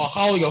or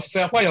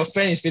why your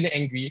friend is feeling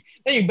angry,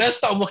 then you better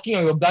start working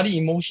on your bloody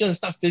emotions,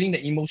 start feeling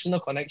the emotional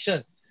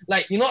connection.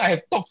 Like, you know, I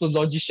have talked to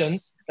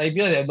logicians, like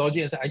people that have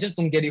logic and say, I just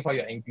don't get it why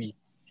you're angry.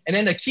 And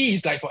then the key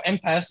is like for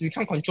empaths, we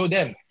can't control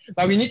them,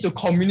 but we need to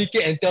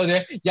communicate and tell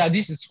them, yeah,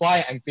 this is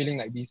why I'm feeling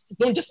like this.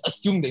 Don't just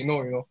assume they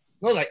know, you know.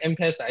 Not like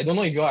empaths. I don't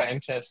know if you are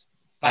empaths,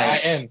 but I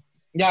am.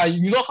 Yeah,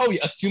 you know how we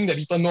assume that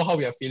people know how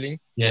we are feeling?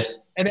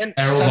 Yes. And then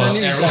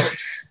suddenly it's like,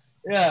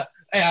 yeah,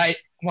 I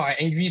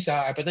angry,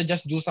 I better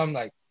just do some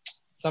like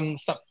some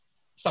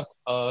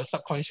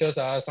subconscious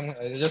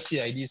just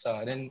see like this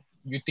then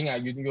you think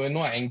you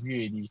know I'm angry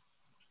already.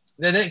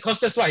 Then because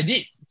that's what I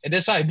did, and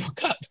that's why I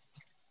broke up.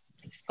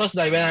 Because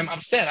like when I'm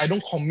upset, I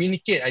don't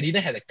communicate. I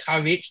didn't have the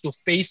courage to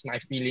face my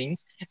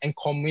feelings and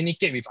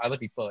communicate with other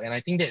people. And I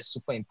think that's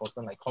super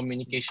important. Like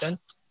communication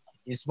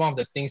is one of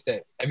the things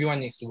that everyone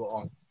needs to work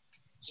on.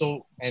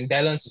 So, and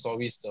balance is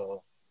always the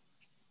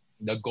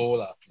goal.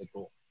 The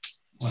goal.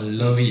 I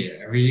love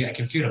it. I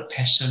can feel the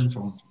passion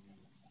from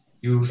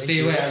you.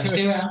 Stay where? You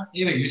stay where?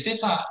 You stay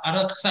far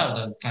other side of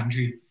the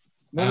country.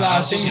 No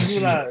lah, same as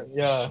you lah.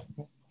 Yeah.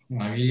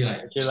 I really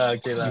like. Okay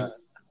lah.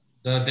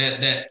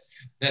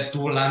 That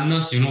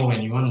dulaness, you know,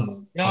 when you want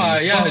to.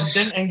 Yeah,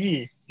 then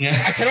angry. Yeah.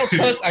 I cannot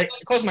curse.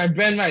 Cause my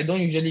brand right don't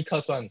usually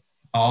curse one.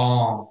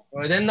 Oh.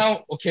 Then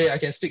now I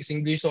can speak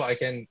Singlish, so I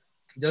can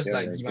just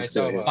be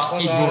myself.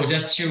 Fuck it, bro,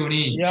 just chill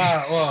only.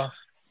 Yeah, wow.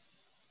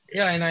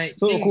 Yeah, and I.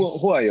 So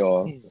who are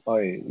your?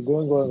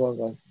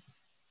 Go on.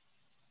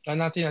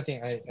 Nothing.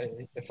 I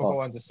forgot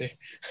what to say.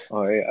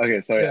 Oh,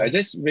 okay, sorry. I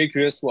just very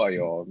curious. What are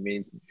your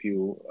main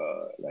few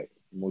like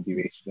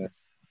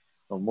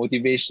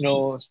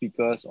motivational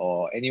speakers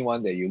or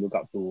anyone that you look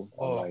up to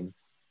online?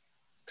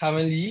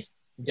 Currently,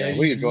 Gary.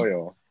 Where you draw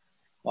your?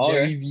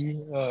 Gary V.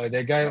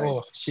 That guy. Nice.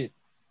 Oh shit.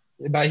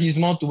 But he's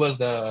more towards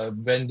the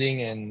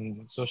branding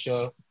and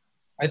social.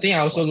 I think I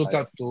also look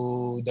up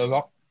to The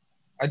Rock.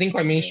 I think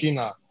quite mainstream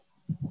lah.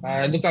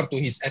 I look up to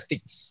his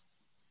ethics,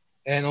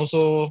 and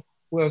also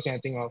who else can I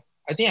think of?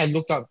 I think I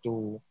look up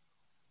to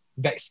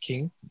Vex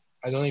King.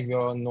 I don't know if you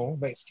all know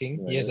Vex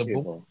King. He has a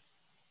book.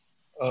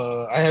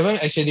 I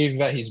haven't actually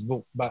read his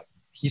book, but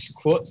his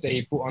quotes that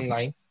he put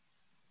online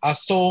are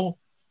so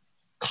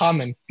calm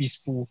and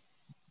peaceful.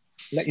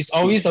 Like it's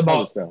always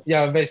about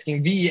Vex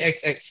King,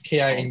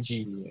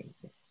 VEXXKING.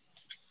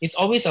 It's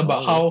always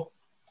about how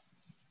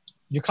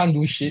you can't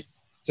do shit,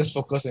 just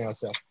focus on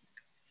yourself,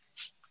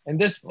 and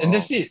that's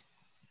it.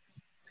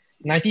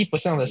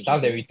 90% of the stuff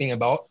that we think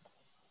about,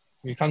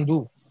 we can't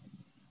do.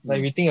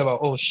 Like we think about,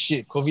 oh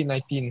shit,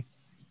 COVID-19.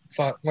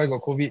 Fuck, why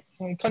got COVID?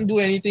 You can't do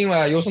anything.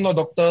 You're also not a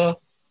doctor.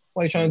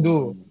 What are you trying to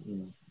do?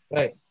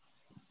 Right.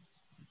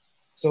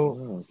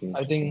 So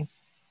I think,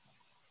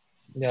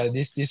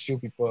 these few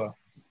people.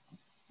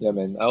 Yeah,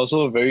 man. I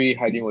also very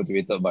highly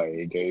motivated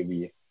by Gary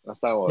Vee.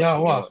 Last time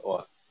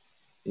was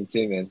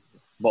insane, man.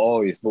 Bought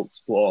all his books,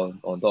 put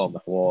on top of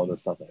my wall, the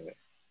stuff like that.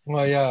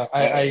 Well, yeah,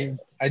 I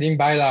didn't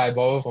buy lah. I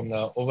borrowed from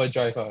the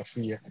Overdrive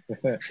free.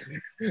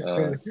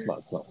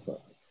 Smart.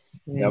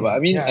 Yeah, but I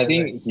mean, I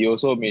think he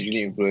also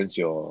majorly influenced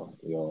your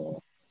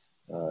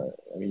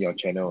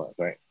channel,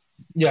 right?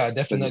 Yeah,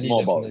 definitely. It's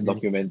more about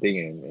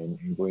documenting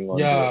and going on.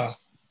 Yeah,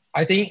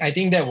 I think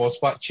that was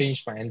what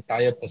changed my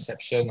entire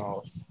perception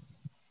of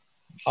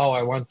how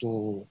I want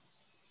to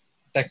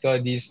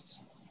tackle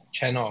this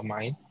channel of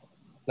mine.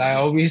 Like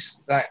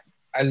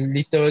I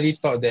literally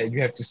thought that you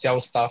have to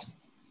sell stuff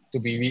to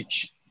be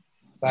rich.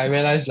 But I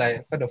realized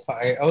like what the fuck.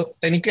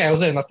 Technically I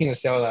also have nothing to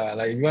sell lah.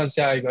 Like if you want to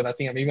sell, you got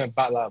nothing. Maybe my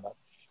butt lah, but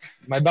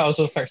my butt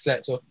also quite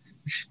flat, so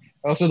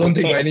I also don't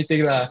think about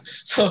anything lah.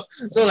 So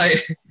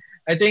like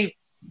I think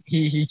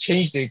he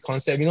changed the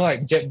concept. You know,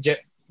 like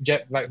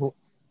jab right hook,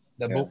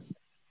 the book.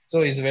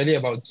 So it's really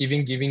about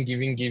giving,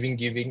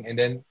 and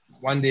then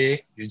one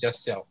day you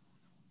just sell.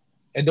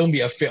 And don't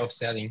be afraid of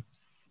selling.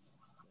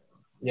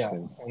 Yeah,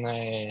 and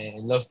I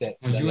love that.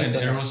 You and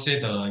Arrow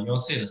you all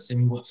say the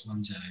same words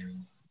once.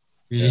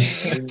 Really?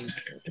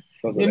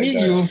 Maybe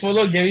you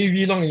follow Gary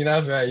Vee long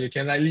enough, right? You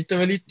can like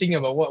literally think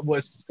about what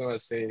words he's gonna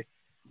say.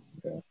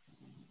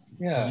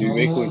 Yeah. You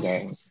very cool,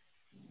 right?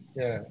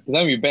 Yeah. The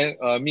time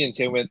me and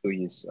Qian went to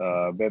his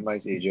Bad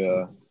Minds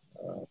Asia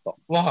talk.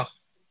 Wow.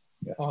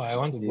 Yeah. Oh, I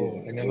want to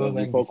go. I never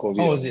went before COVID.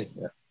 How was it?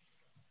 Yeah.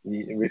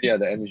 He really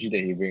had the energy that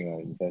he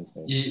brings intense.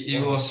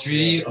 It was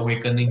really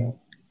awakening.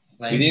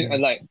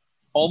 Like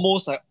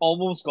I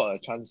almost got a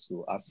chance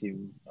to ask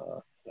him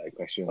like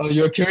questions. Oh,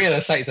 you're curious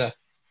the sites,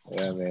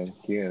 Yeah, man.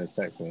 Curious the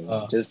sites, man.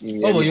 Just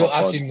what will you hop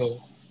ask on. him though?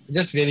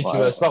 Just really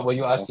curious. What will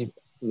you ask him?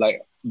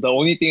 Like the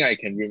only thing I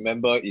can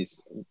remember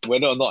is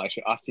whether or not I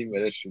should ask him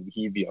whether should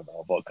he be on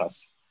our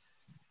podcast.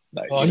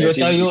 Like, He'll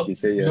tell you he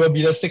say yes. you will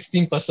be the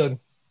 16th person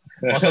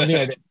or something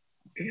like that.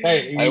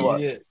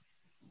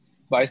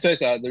 But I swear,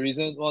 one of the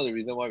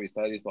reason why we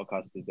started this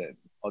podcast is that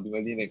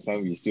ultimately next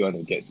time we still want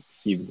to get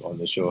him on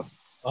the show.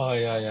 Oh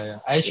yeah.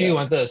 I actually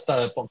wanted to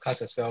start a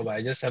podcast as well, but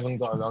I just haven't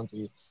got around to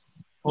it.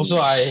 Also,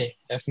 I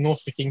have no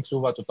freaking clue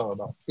what to talk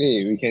about.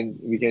 Hey, we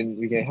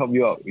can help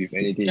you out with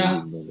anything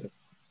you need.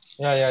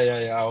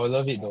 Yeah. I will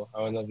love it though.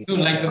 I will love it. So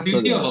like the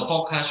beauty of a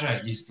podcast,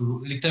 right, is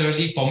to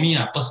literally, for me,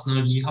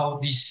 personally, how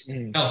this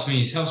helps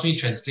me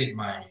translate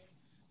my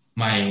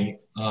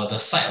the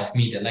side of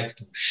me that likes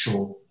to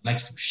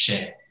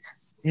share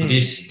to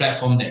this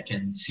platform that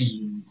can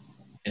see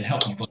and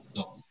help people.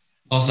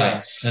 Because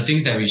like the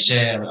things that we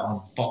share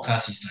on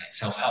podcast is like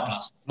self-help,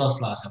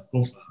 love,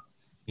 self-growth.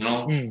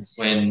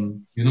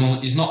 When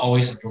it's not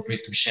always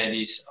appropriate to share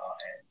this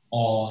at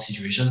all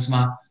situations,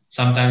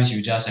 Sometimes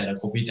you just at a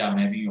kopitiam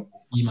having your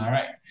kopi,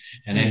 right?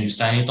 And then you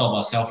suddenly talk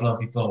about self-love,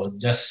 people will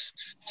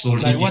just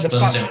slowly like,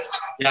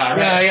 distance.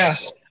 Yeah.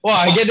 Wow,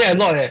 I get that a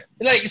lot.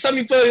 Like some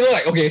people,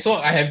 like, okay, so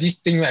I have this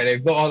thing, right?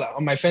 They've got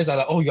all my friends are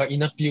like, oh, you're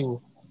inner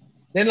pew.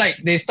 Then like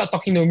they start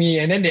talking to me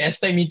and then they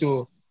expect me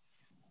to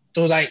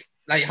like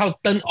how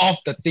turn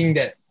off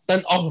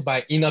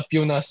my inner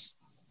pureness.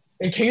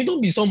 And can you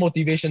don't be so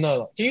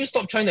motivational? Can you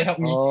stop trying to help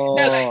me?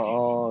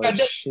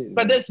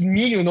 But that's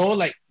me,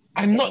 like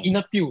I'm not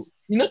inner pew.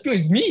 Inner pew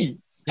is me.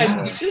 Yeah.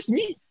 That's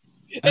me.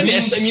 And they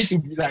expect me to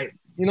be like,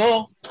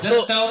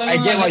 just tell them, I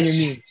get what you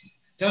mean.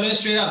 Tell them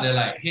straight up, they're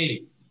like,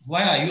 hey,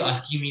 why are you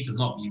asking me to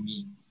not be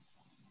me?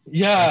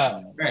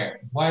 Yeah. Right.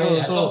 Why?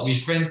 I thought we're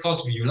friends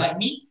because you like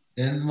me.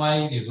 Then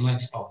why you don't like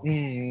this part?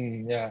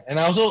 Yeah. And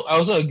I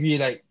also agree,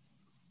 like,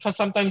 because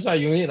sometimes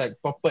you need like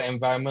proper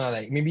environment,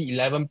 like maybe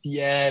 11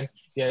 p.m.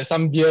 You have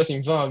some beers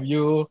in front of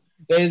you.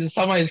 Then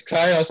someone is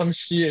crying or some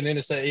shit, and then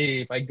they say,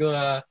 hey, my girl,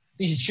 I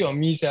think she cheat on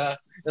me, sir.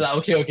 They're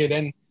like, okay,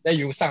 then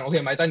you sang.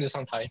 Okay, my time to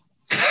sang Thai.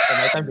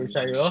 My time to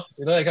share,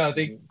 that kind of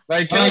thing.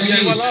 But can't be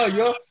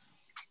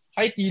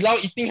Hai Di Lao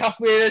eating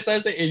halfway, so I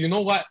say, hey, you know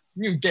what?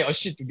 You get your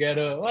shit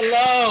together.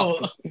 Walao.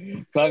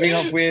 Clubbing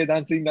halfway,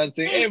 dancing.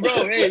 Hey, bro,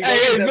 bro. Hey,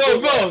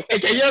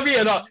 can you hear me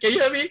or not? Can you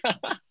hear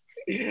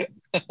me?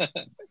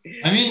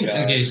 I mean,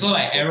 okay, so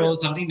like Arrow,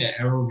 something that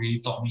Arrow really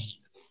taught me,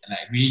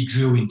 like really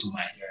drilled into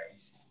my ear.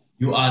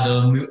 You are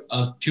the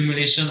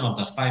accumulation of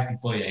the 5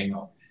 people you hang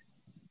out with.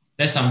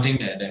 That's something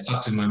that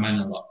fucks with my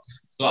mind a lot.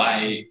 So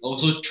I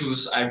also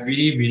have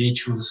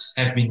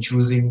been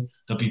choosing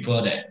the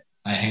people that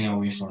I hang out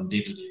with from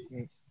day to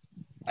day.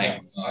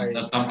 Like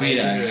the company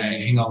that I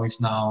hang out with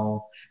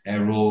now,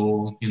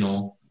 Arrow,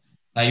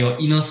 like your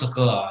inner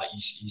circle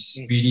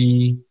is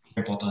really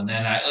important.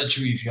 And I urge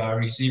you, if you are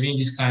receiving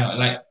this kind of,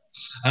 like,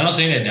 I'm not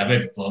saying that they're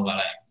bad people, but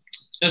like,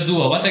 just do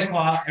what's that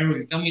called? Arrow,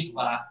 you tell me to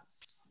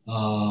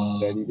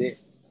validate.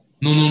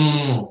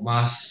 No.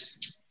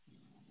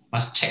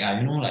 Must check,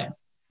 like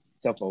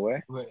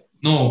self-aware.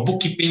 No,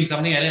 bookkeeping,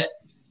 something like that.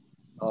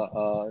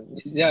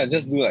 Yeah,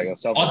 just do like a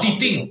self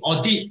audit. You need to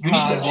audit.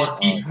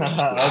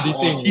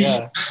 Auditing,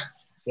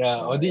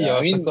 yeah. Audit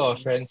your circle of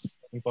friends.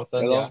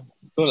 Important.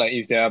 So like,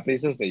 if there are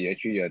places that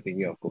you are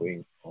thinking of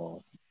going,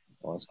 or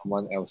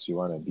someone else you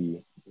want to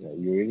be,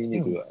 you really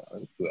need to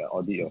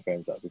audit your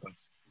friends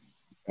because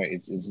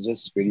it's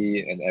just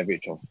really an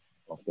average of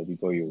the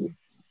people you with.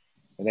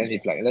 And then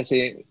if, like, let's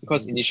say,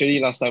 because initially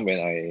last time when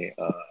I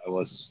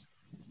was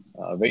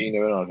very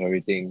ignorant of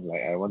everything,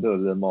 like I wanted to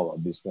learn more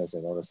about business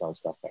and all the stuff.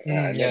 Like I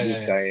met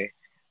this guy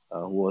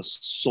who was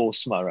so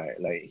smart, right?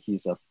 Like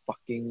he's a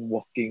fucking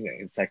walking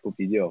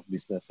encyclopedia of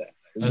business.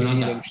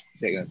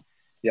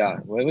 Yeah,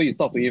 whenever you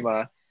talk to him,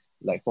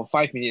 like for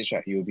 5 minutes,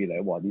 right, he will be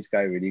like, wow, this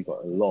guy really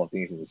got a lot of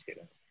things in his head.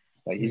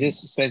 Like he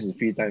just spends his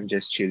free time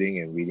just chilling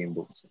and reading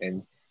books.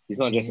 And he's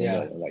not just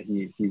like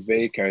he's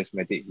very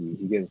charismatic.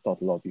 He gets to talk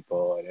to a lot of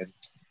people, and then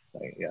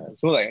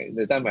so like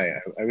the time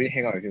I really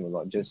hang out with him a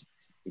lot just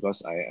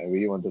because I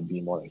really want to be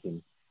more like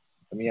him.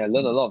 I mean, I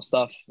learned a lot of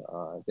stuff.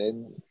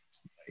 Then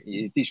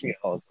he teach me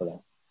a lot of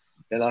stuff.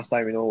 Then last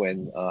time,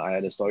 when I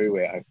had a story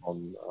where I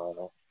from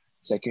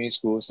secondary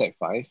school, Sec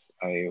 5,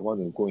 I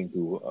want to go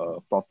into a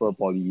proper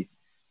poly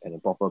and a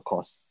proper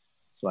course.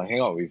 So I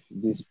hang out with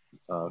this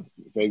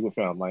very good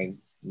friend of mine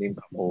named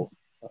Kamho.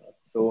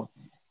 So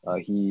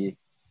he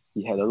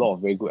had a lot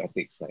of very good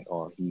ethics. Like,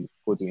 he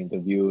go to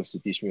interviews, he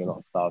teach me a lot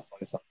of stuff, all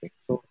this something.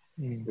 So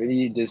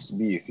really just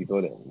be with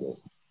people that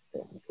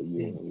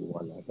you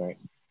want, right?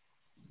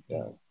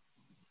 Yeah.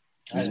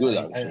 It's good.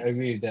 I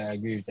agree with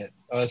that.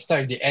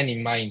 Start with the end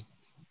in mind.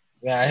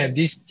 Yeah, I have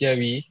this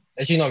theory.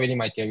 Actually, not really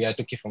my theory. I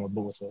took it from a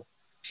book also.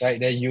 Right,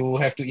 that you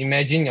have to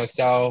imagine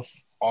yourself,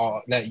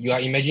 or like you are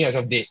imagining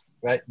yourself dead.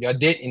 Right, you are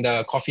dead in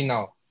the coffin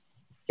now.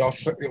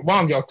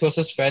 One of your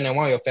closest friend and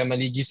one of your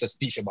family gives a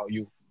speech about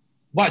you.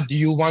 What do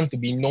you want to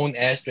be known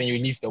as when you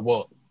leave the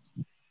world?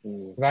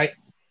 Right?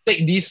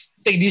 take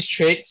these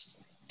traits,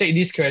 take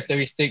these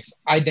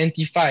characteristics,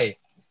 identify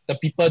the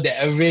people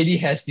that already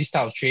has these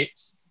type of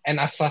traits and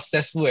are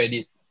successful at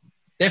it.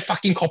 Then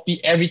fucking copy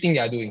everything they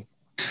are doing.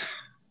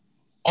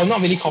 Or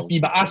not really copy,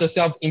 but ask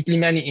yourself,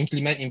 implement.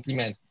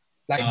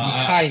 Like be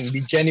kind,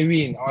 be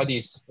genuine, all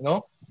this, you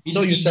know?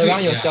 So you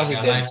surround yourself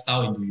with them.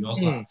 Lifestyle into yours,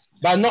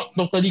 but not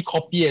totally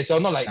copy as well.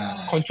 Not like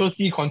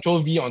Control-C,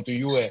 Control-V onto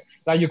you.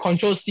 Like you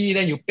Control-C,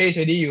 then you paste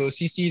already, you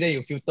CC, then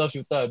you filter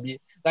a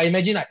bit. Like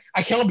imagine like,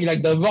 I cannot be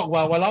like The Rock,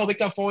 walao,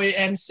 wake up 4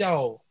 a.m.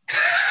 siao.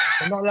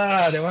 Not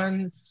lah, that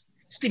one,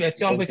 sleep at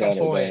 12, wake up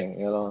 4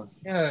 a.m.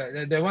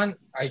 Yeah, that one,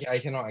 I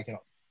cannot.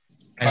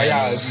 But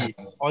yeah, I agree.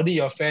 Audit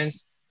your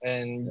friends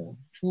and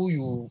who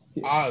you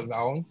are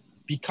around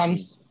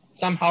becomes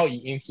somehow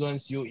it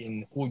influences you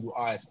in who you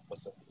are as a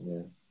person.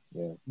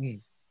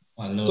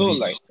 So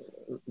like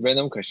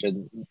random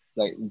question,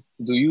 like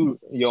do you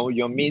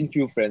your main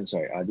few friends,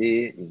 right, are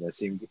they in the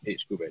same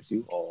age group as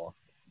you or?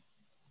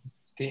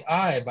 They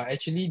are, but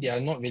actually they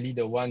are not really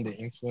the one that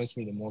influence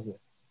me the most.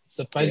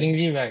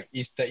 Surprisingly, right,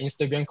 it's the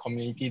Instagram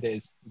community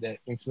that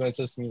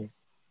influences me.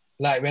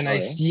 Like when I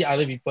see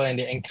other people and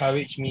they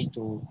encourage me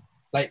to,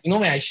 like, you know,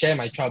 when I share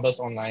my troubles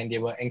online, they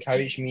will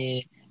encourage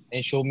me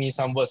and show me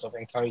some words of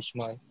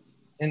encouragement.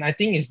 And I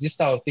think it's this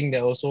type of thing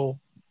that also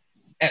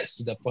adds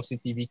to the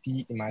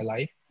positivity in my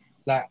life.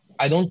 Like,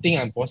 I don't think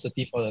I'm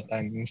positive all the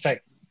time. In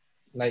fact,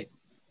 like,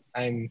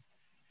 I'm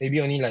maybe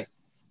only like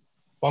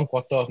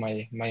 1/4 of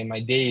my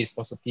day is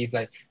positive.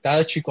 Like, the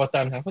other 3/4,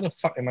 I'm like, what the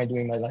fuck am I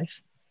doing in my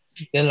life?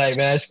 Then, like,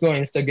 when I scroll on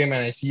Instagram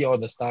and I see all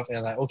the stuff, and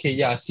I'm like, okay,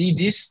 yeah, see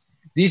this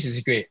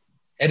is great.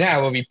 And then I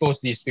will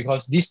repost this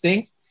because this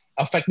thing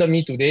affected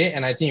me today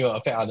and I think it will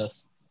affect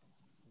others.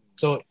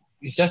 So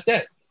it's just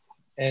that.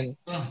 And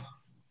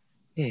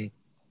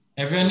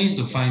everyone needs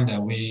to find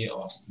their way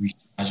of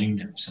recharging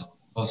themselves.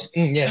 Because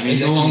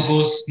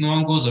no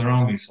one goes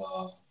around with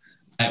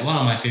like one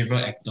of my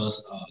favorite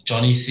actors,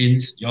 Johnny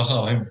Sins. You all heard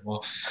of him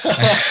before?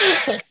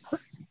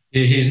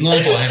 He's known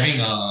for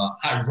having a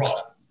hard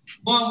rod.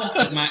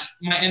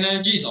 My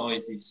energy is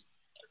always this.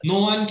 No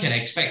one can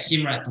expect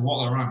him, right, to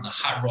walk around with a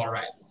hard rod,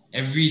 right,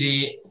 every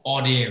day,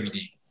 all day, every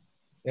day.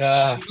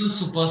 Yeah. Even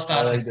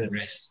superstars have to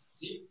rest.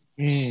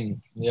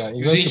 Yeah.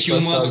 Using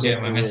humor to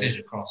get my message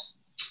across.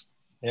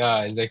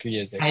 Yeah,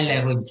 exactly. High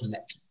level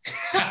intellect.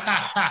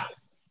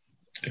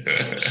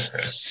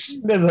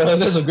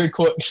 That's a great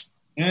quote.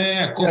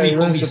 Kobe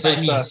beside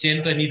me, Sian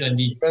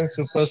 2020. Even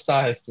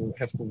superstar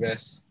have to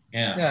rest.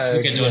 Yeah,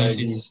 look at Johnny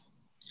Sins.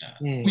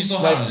 He's so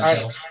hard on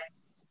himself.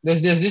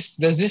 There's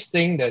this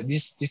thing that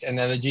this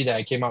analogy that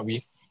I came up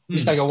with.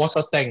 It's like a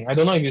water tank. I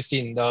don't know if you've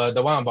seen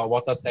the one about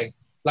water tank.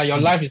 Like your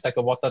life is like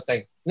a water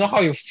tank. You know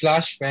how you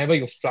flush, whenever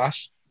you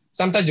flush,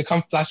 sometimes you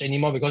can't flush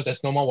anymore because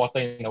there's no more water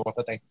in the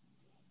water tank.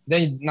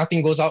 Then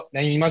nothing goes out.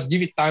 Then you must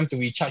give it time to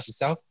recharge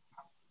itself.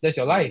 That's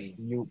your life.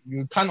 You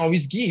can't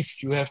always give.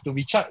 You have to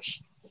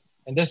recharge.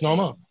 And that's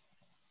normal.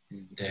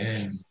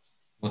 Damn.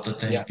 Water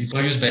tank. Yeah.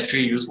 People use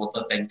battery, use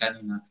water tank.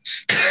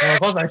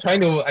 Because I'm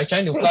trying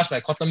to flush my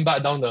cotton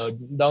bud down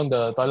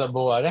the toilet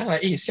bowl. Then I'm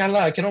like, siala,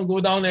 I cannot go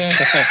down there.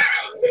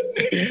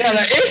 Then I'm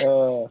like,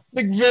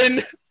 big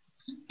brain.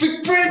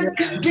 Big brain.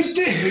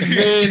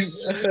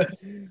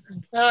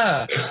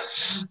 Yeah.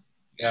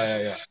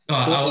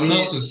 I would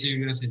love to see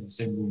you guys in the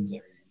same rooms.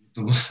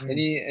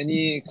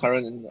 Any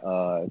current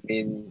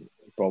main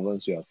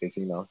problems you are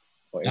facing now?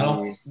 Or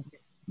any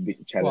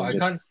big challenges? Well, I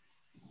can't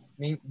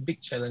mean big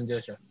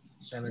challenges.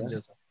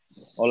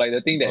 Or like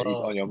the thing that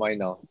is on your mind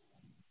now.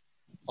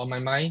 On my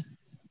mind?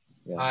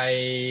 Yeah.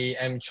 I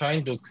am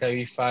trying to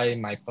clarify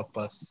my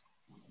purpose.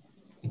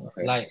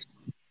 Okay. Like,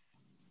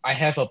 I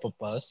have a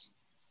purpose,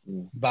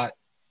 but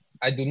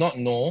I do not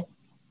know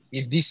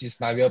if this is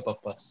my real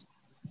purpose.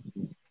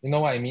 You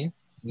know what I mean?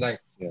 Like,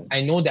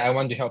 I know that I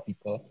want to help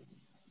people,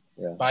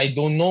 but I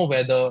don't know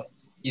whether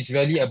it's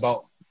really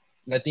about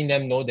letting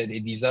them know that they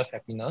deserve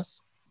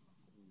happiness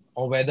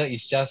or whether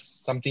it's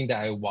just something that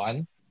I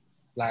want.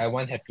 Like, I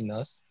want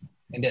happiness.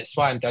 And that's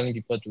why I'm telling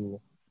people to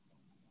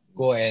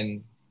go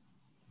and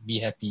be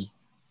happy.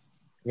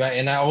 Right?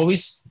 And I'm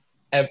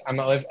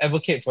an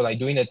advocate for like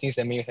doing the things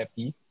that make you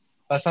happy.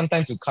 But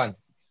sometimes you can't.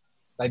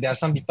 Like, there are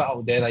some people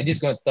out there, like this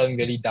is going to turn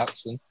really dark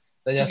soon.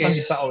 Like, there are some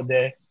people out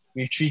there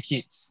with 3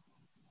 kids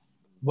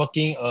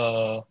working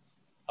a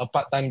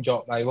part-time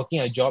job, like working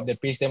a job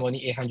that pays them only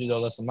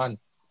 $800 a month,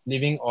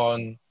 living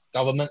on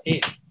government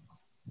aid.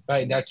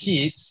 Right? Their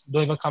kids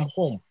don't even come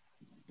home.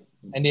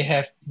 And they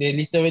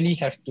literally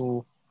have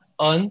to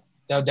earn,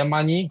 their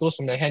money goes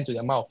from their hand to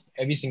their mouth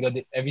every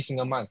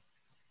single month.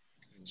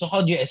 So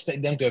how do you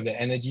expect them to have the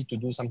energy to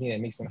do something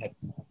that makes them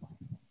happy?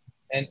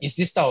 And it's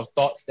this type of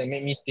thoughts that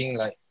make me think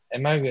like,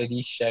 am I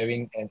really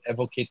sharing and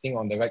advocating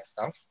on the right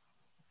stuff?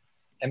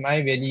 Am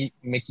I really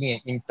making an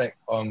impact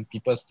on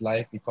people's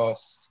life?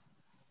 Because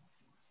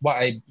what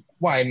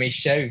I may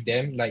share with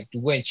them, like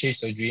to go and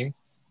chase your dream,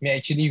 may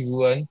actually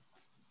ruin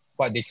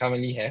what they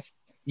currently have.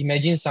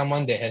 Imagine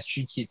someone that has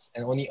 3 kids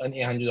and only earn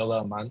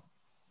 $800 a month,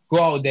 go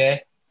out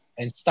there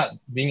and start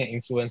being an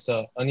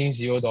influencer, earning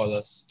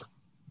 $0.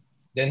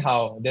 then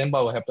how? Then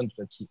what will happen to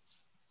the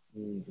kids?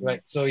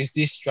 Right. So it's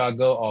this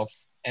struggle of,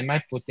 am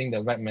I putting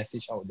the right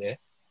message out there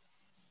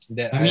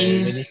that I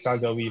really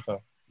struggle with?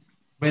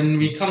 When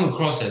we come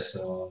across as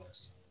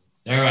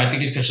I take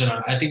this question.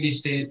 I take this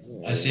state.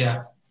 I say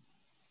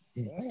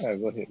Yeah,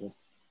 go ahead.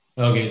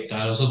 okay,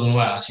 I also don't know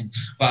why I ask him.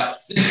 But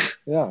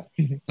Yeah.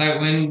 like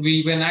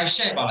when I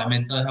share about like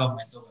mental health,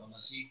 mental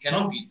wellness, it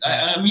cannot be.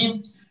 I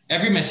mean,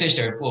 every message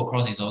that we put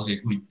across is always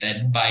with good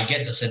intent, but I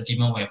get the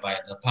sentiment whereby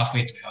the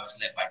pathway to hell is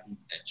led by good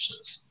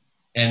intentions.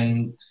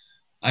 And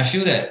I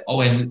feel that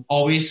when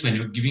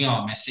you're giving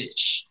out a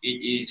message,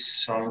 it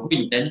is from good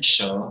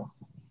intention.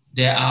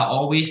 There are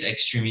always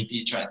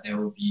extremities, right? There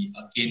will be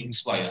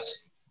against what you're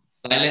saying.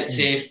 Like let's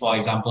say, for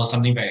example,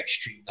 something very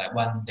extreme, like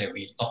one that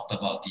we talked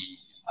about the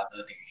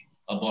other day,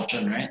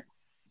 abortion, right?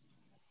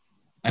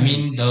 I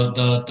mean,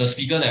 the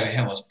speaker that we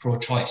had was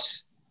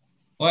pro-choice.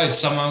 What if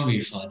someone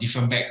with a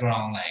different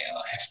background, like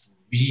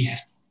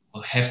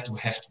have to?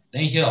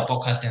 Then you hear a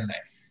podcast, then like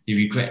they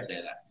regret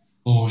that, like,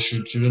 oh,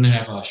 shouldn't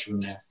have.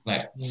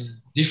 Like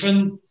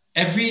different.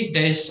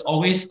 There's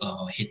always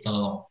a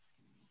hater.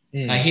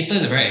 Like hater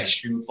is a very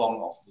extreme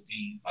form of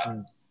thinking,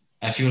 but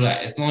I feel like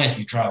as long as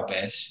we try our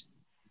best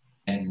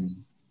and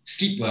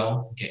sleep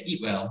well, can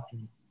eat well,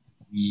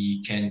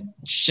 we can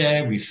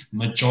share with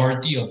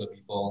majority of the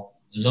people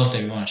the love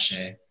that we want to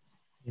share.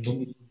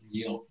 Don't be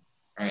real,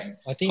 right?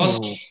 I think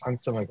you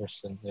answer my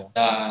question.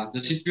 Yeah.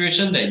 The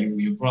situation that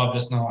you brought up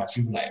just now, I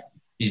feel like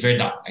it's very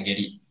dark. I get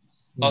it.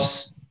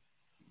 Because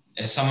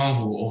as someone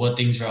who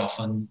overthinks very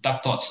often,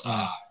 dark thoughts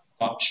are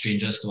not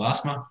strangers to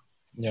us, ma.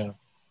 Yeah.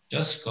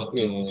 Just got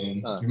to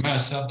remind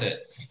yourself that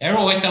Arrow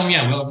always tell me,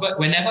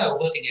 whenever I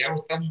overthink,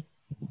 Arrow tell me.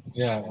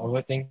 Yeah,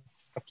 overthink.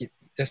 Fuck it.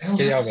 Just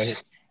get it out of your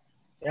head.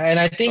 Yeah, and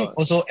I think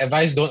also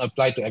advice don't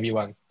apply to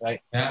everyone, right?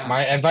 Yeah.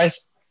 My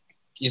advice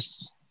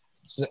is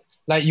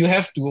like you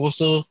have to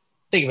also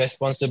take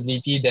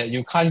responsibility that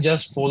you can't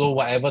just follow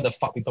whatever the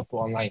fuck people put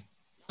online.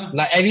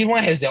 Like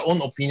everyone has their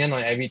own opinion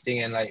on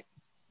everything, and like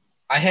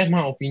I have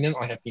my opinion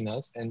on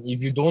happiness, and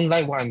if you don't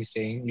like what I'm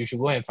saying, you should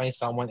go and find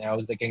someone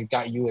else that can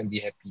guide you and be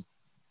happy.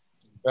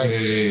 Right?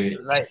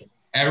 Wait. Like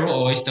Arrow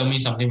always tell me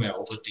something when I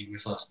overthink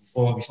with us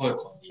before you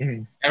call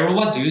me. Arrow,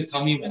 what do you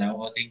tell me when I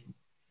overthink?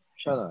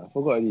 Shut up, I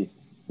forgot already.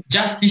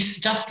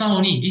 Just now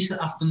only, this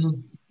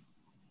afternoon.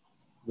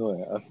 No,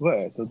 I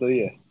forgot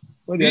totally.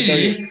 What did I tell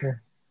you?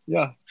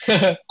 Yeah.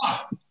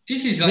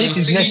 This is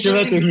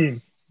natural to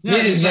him. Yeah,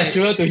 this is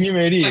natural to him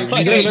already. Like,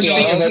 you don't even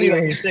think about it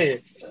when he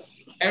say.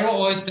 Arrow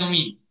always tell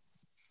me,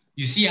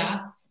 you see,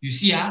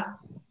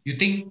 you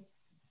think,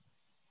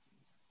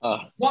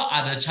 what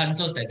are the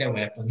chances that will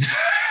happen?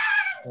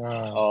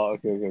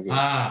 Okay.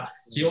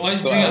 He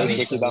always So bring I up will break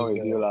it this down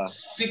with you lah.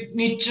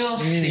 signature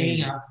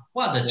saying,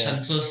 what are the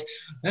chances?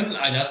 Then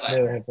I just like,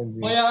 that will happen to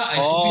you.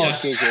 I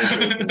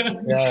stupid. Okay.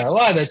 Yeah,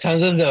 what are the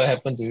chances that will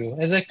happen to you?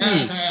 Exactly.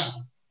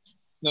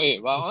 No,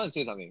 wait, but I want to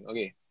say something.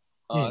 Okay.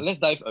 Let's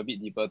dive a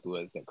bit deeper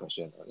towards that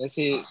question. Let's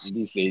say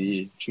this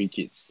lady, 3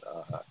 kids,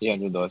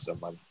 $800 a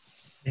month.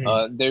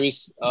 There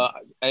is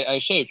I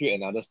share with you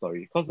another story,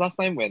 because last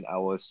time when I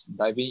was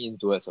diving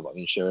into it about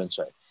insurance,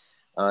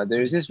 right,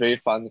 there is this very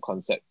fun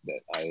concept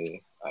that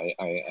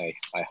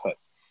I heard.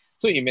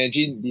 So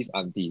imagine this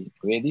auntie,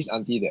 okay,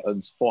 that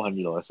earns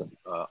 $400, let's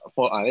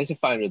say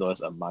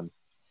 $500 a month,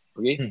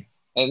 okay,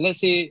 and let's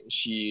say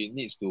she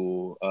needs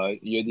to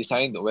you're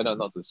deciding whether or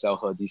not to sell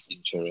her this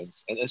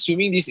insurance, and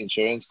assuming this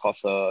insurance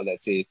costs her,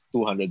 let's say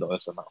 $200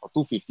 a month or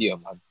 $250 a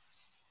month.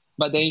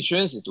 But the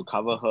insurance is to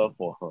cover her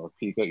for her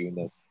critical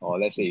illness, or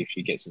let's say if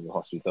she gets in the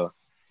hospital.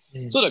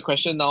 So the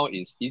question now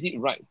is it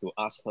right to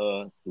ask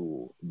her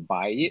to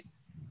buy it,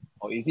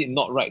 or is it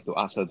not right to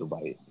ask her to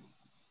buy it?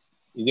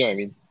 You know what I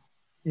mean?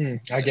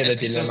 I get the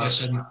dilemma.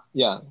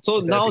 Yeah. So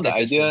now the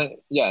idea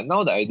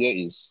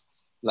is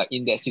like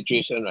in that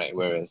situation, right?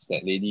 Whereas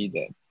that lady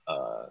that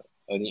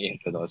earning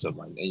 $800 a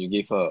month, and you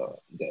gave her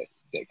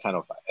that kind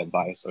of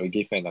advice, or you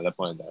gave her another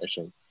point of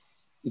direction.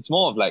 It's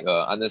more of like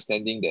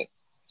understanding that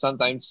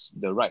sometimes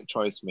the right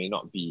choice may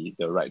not be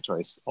the right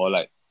choice, or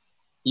like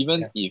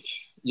even if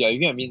you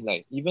get what I mean,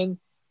 like even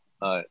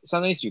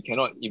sometimes you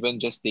cannot even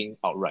just think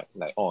outright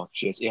like, oh,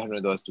 she has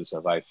 $800 to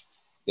survive,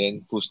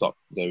 then full stop,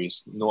 there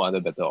is no other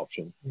better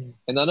option.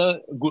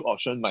 Another good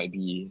option might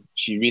be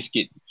she risk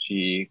it,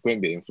 she go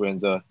and be an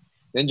influencer,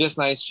 then just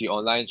nice she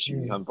online, she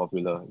become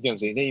popular. You know what I'm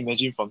saying? Then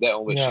imagine from that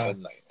onwards she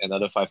earned like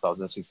another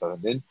 5,000,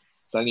 6,000, then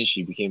suddenly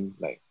she became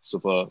like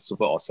super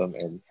awesome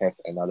and have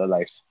another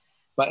life.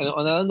 But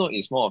on another note,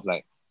 it's more of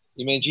like,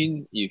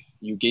 imagine if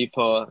you gave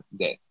her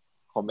that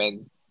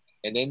comment,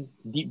 and then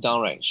deep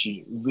down, right,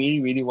 she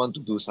really want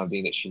to do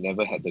something that she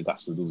never had the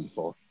guts to do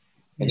before.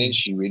 And then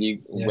she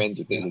really went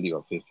to take the leap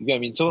of faith. You get what I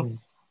mean? So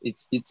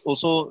it's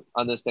also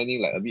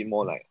understanding like a bit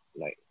more like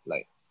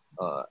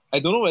I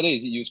don't know whether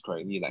is it used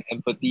correctly, like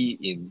empathy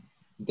in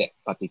that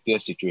particular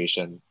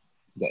situation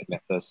that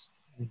matters.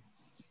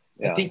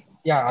 I think,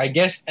 I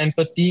guess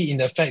empathy in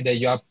the fact that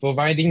you are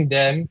providing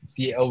them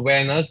the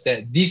awareness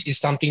that this is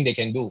something they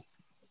can do.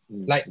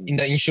 Like in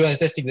the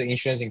insurance, let's take the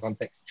insurance in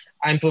context.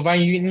 I'm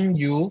providing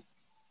you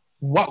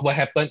what will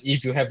happen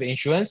if you have the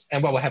insurance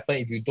and what will happen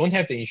if you don't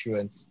have the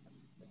insurance.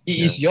 It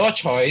is your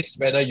choice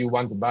whether you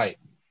want to buy.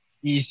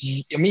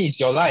 It's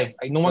your life.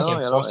 Like, no one can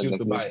force you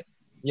to buy.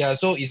 Yeah,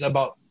 so it's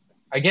about,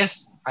 I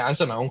guess I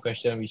answered my own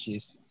question, which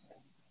is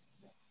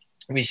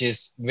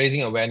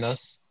raising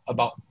awareness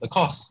about the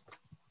cost.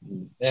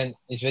 Then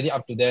it's really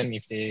up to them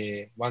if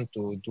they want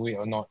to do it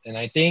or not. And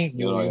I think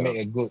you make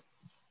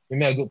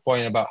a good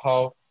point about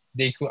how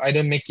they could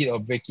either make it or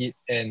break it,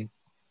 and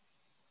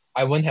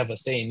I won't have a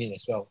say in it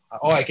as well.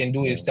 All I can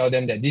do is tell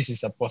them that this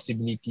is a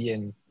possibility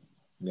and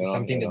it's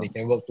something that they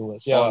can work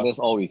towards. Yeah, that's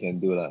all we can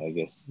do, I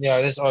guess.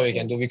 Yeah, that's all we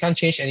can do. We can't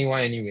change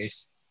anyone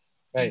anyways.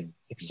 Right?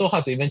 It's so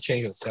hard to even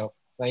change yourself.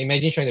 Like,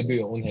 imagine trying to build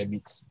your own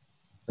habits.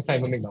 I can't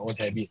even make my own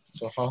habit.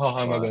 So how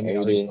am I going to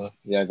make other?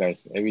 Yeah,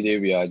 guys. Every day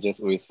we are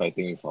just always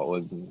fighting with our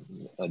own demons.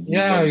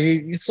 Yeah,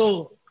 it's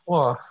so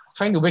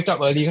trying to wake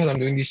up early because I'm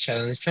doing this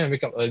challenge. Trying to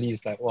wake up early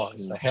is like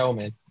it's like hell,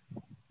 man.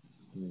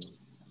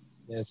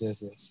 Yes.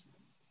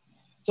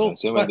 So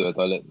Xian went to the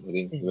toilet. I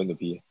think he went to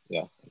pee.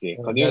 Yeah. Okay.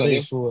 Continue.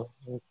 Is full.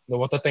 The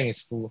water tank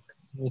is full.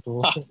 Need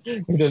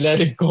to let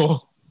it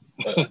go.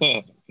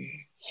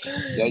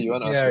 Yeah, you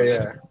want to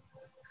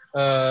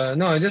ask?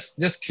 No, I'm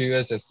just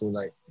curious as to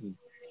like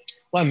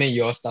what made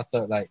you all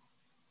started, like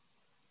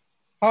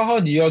how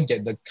do you all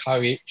get the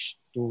courage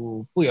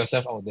to put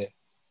yourself out there,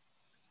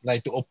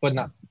 like to open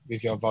up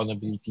with your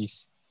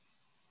vulnerabilities?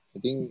 I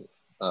think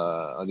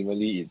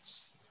ultimately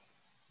it's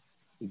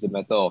a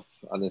matter of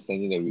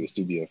understanding that we will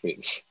still be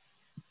afraid.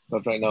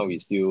 But right now we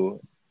still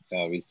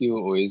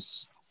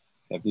always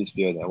have this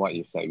fear that what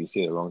if like we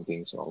say the wrong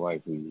things, or what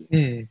if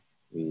we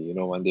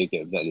one day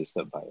get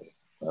blacklisted by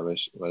whatever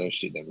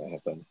shit that might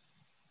happen.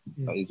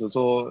 But it's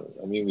also,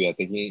 I mean, we are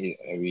taking it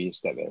every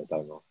step at a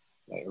time.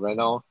 Like right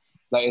now,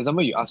 like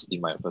example you asked in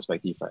my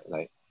perspective,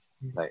 right?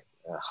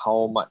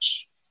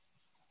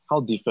 How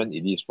different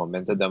it is from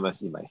mental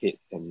numbers in my head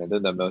and mental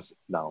numbers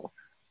now.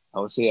 I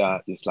would say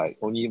it's like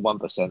only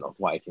 1% of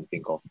what I can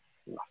think of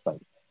last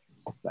time.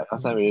 Like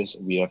last time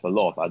we have a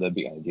lot of other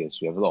big ideas.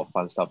 We have a lot of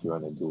fun stuff we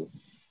want to do.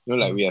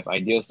 Like we have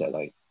ideas that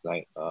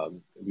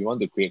we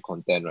want to create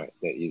content, right,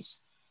 that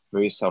is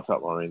very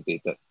self-help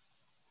orientated,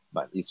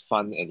 but it's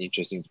fun and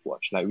interesting to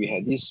watch. Like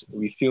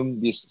we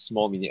filmed this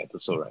small mini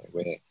episode, right,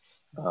 where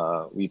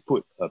we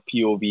put a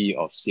POV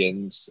of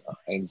Xian's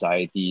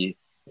anxiety,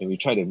 and we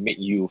try to make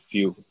you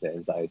feel the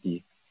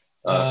anxiety.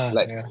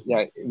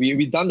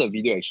 We done the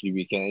video actually.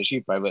 We can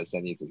actually private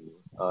send it to you.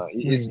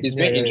 It's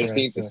very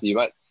interesting to see,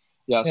 but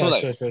sure.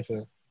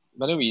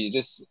 But then we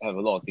just have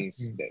a lot of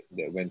things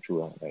that went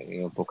through,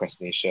 like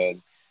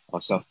procrastination or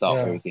self-doubt,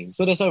 everything.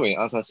 So that's why when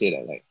Asa say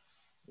that, like,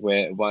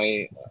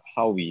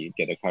 how we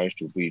get the courage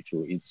to breathe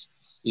through, it's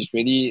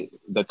really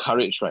the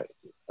courage, right?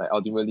 Like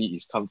ultimately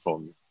it's come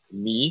from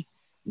me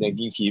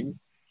nagging him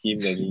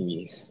nagging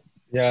me.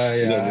 I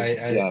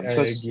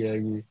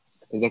agree.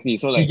 Exactly.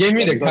 So like he gave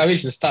me the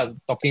courage to start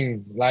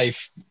talking live.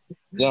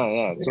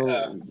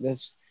 So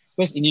that's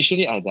because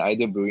initially I had the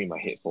idea brewing in my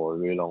head for a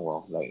very long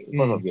while. Like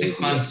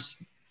because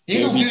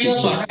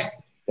of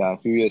Gary a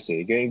few years.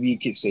 Gary Vee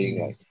keeps saying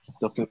like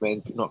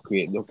document not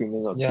create,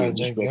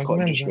 just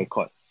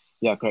record.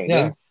 Yeah, correct.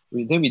 Yeah.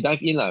 Then we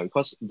dive in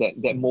because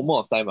that moment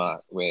of time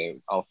where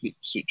our flip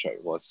switch,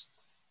 right, was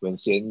when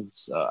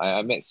Xian's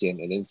I met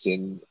Xian, and then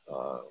Xian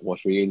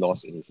was really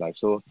lost in his life.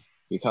 So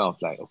we kind of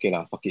like, okay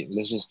lah, fuck it,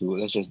 let's just do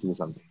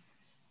something.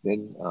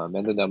 Then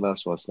Mental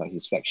Numbers was like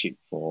his flagship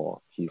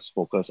for his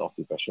focus of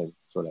depression.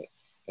 So like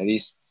at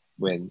least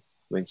when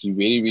he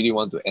really, really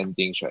want to end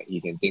things, right,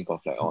 he can think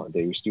of like, oh,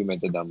 there is still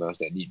Mental Numbers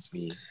that needs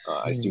me.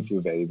 I still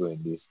feel valuable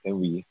in this. Then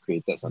we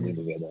created something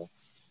together.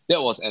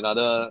 That was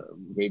another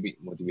very big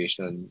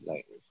motivation,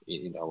 like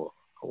in our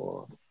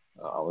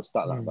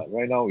start. But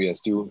right now we are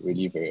still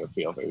really very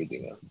afraid of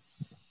everything.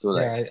 So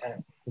like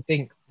I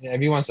think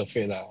everyone's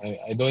afraid.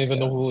 I don't even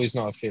know who is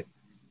not afraid.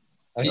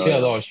 I fear a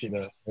lot of shit.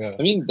 Yeah.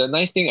 I mean, the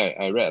nice thing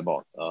I read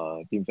about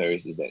Tim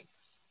Ferriss is that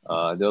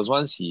there was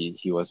once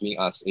he was being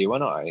asked, hey, why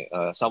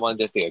not someone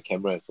just take a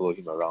camera and follow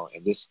him around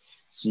and just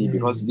see,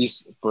 because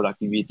this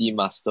productivity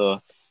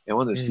master, and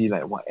want to see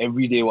like what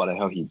every day what the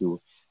hell he do.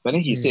 But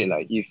then he said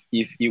like if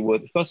it were,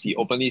 because he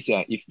openly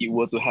said if it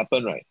were to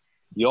happen, right,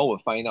 you all will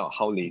find out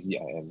how lazy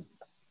I am.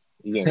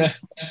 You know?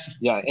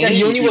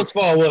 He only works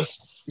 4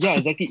 hours. Yeah,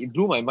 exactly. It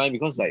blew my mind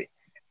because like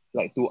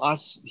to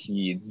us,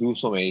 he do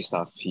so many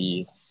stuff.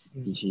 He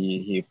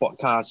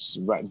podcasts,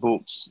 write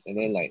books, and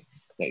then like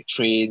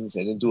trains,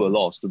 and then do a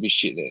lot of stupid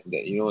shit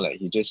that like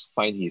he just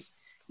find his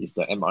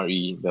the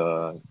MRE,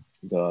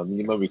 the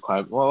minimum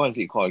requirement. What is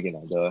it called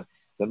again?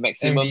 The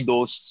maximum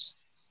dose.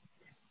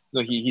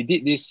 No, he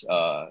did this.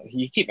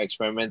 He keep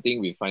experimenting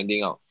with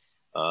finding out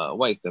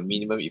what is the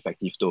minimum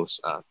effective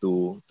dose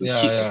to keep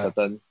a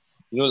certain,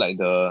 like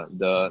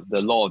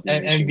the law of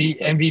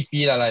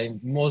MVP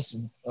like most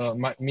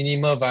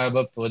minimal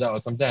viable product or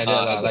something like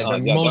that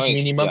like the most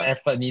minimum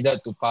effort needed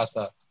to pass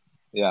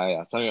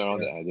Yeah, something around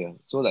that idea.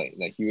 So like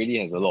he really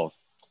has a lot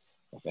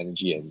of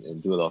energy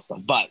and do a lot of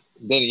stuff. But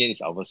then again,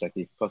 it's our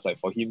perspective, because like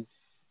for him,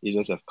 it's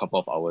just a couple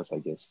of hours, I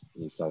guess,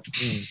 in his life.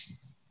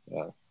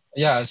 Yeah.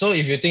 Yeah, so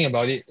if you think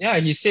about it, yeah,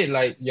 he said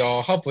like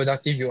how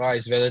productive you are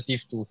is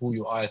relative to who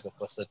you are as a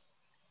person,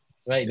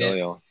 right? Yeah, That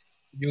yeah.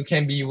 you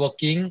can be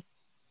working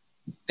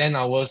 10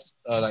 hours,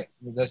 like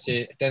let's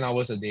say 10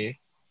 hours a day,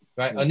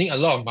 right? Mm. Earning a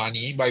lot of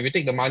money, but if you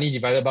take the money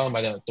divided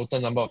by the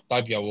total number of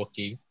time you're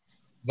working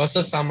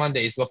versus someone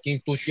that is working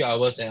 2-3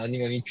 hours and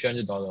earning only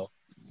 $300,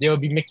 they will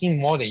be making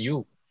more than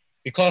you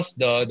because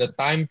the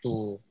time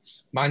to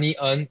money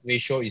earned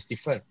ratio is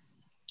different.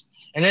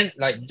 And then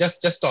like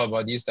just talk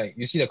about this, like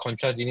you see the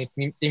contrast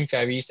between Tim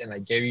Ferriss and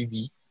like Gary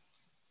Vee.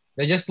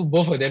 They just put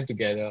both of them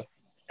together,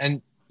 and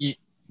it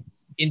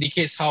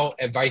indicates how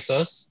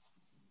advisors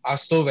are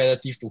so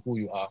relative to who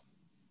you are.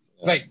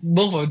 Yeah. Like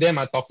both of them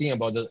are talking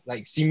about the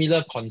like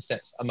similar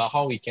concepts about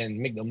how we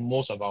can make the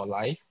most of our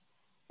life,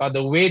 but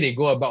the way they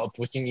go about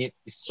approaching it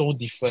is so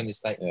different.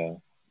 It's like Yeah.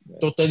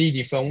 totally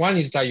different. One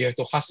is like you have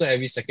to hustle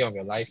every second of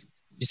your life.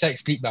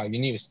 Besides sleep, you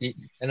need to sleep.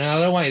 And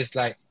another one is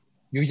like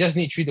you just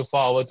need 3 to 4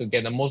 hours to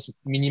get the most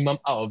minimum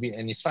out of it,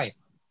 and it's fine.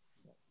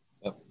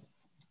 Yep.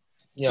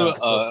 Yeah.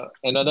 So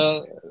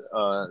another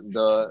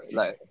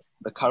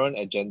the current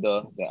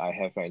agenda that I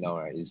have right now,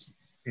 right, is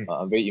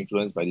I'm very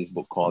influenced by this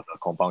book called The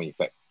Compound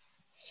Effect.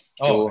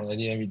 I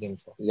didn't read them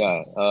before.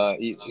 Yeah,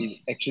 it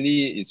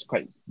actually is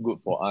quite good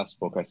for us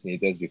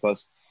procrastinators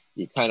because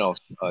it kind of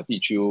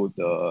teach you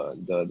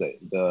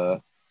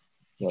the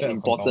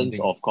importance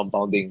of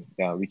compounding.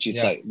 Yeah, which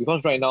is like,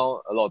 because right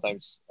now a lot of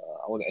times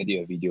I want to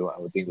edit a video, I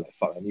would think like,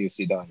 fuck, I need to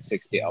sit down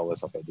 6-8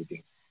 hours of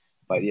editing.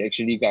 But it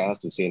actually guides us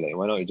to say like,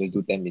 why not you just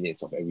do 10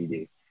 minutes of every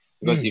day?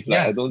 Because if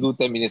I don't do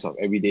 10 minutes of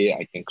every day,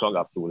 I can clock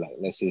up to like,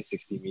 let's say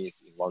 60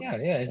 minutes in one.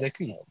 Yeah,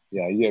 exactly.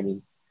 Yeah, you know what I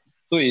mean?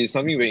 So it's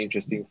something very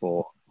interesting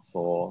for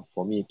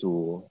me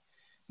to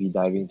be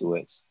diving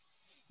towards.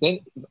 Then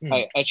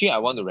I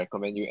want to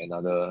recommend you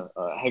another.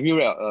 Have you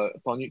read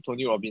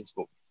Tony Robbins'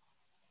 book?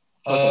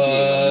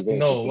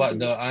 No, what,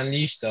 the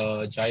Unleash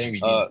the Giant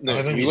Within? No,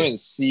 you go and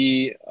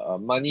see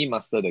Money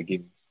Master the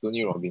Game,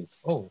 Tony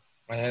Robbins. Oh,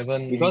 I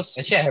haven't. Because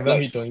actually, I haven't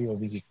read Tony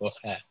Robbins before.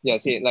 Yeah,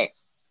 see,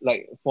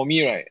 like for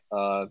me, right?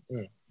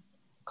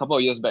 Couple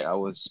of years back, I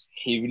was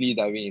heavily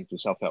diving into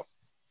self-help.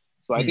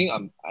 So I think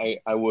I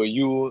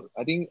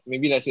think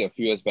maybe let's say a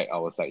few years back, I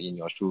was like in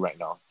your shoe right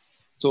now.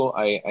 So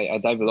I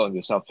dive a lot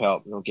into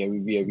self-help, Gary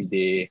Vee every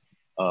day.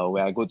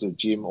 Where I go to the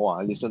gym,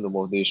 I listen to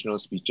motivational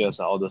speeches,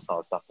 all those sort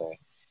of stuff there.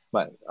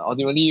 But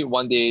ultimately,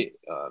 one day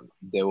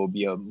there will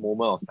be a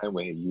moment of time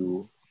where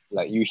you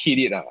hit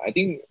it. I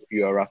think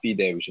you are roughly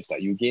there, which is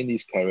like you gain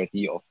this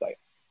clarity of like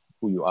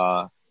who you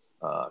are,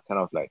 kind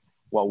of like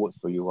what works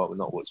for you, what will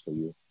not works for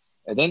you.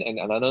 And then, and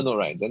another note,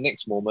 right, the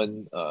next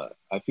moment,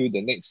 I feel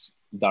the next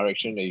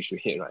direction that you should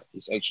hit, right,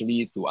 is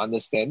actually to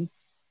understand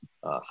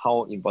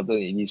how important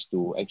it is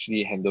to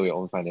actually handle your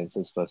own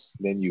finances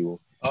first. Then you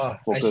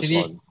focus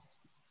on.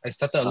 I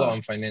started a lot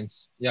on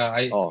finance. Yeah,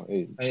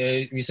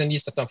 I recently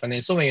started on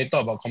finance. So when you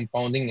talk about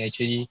compounding,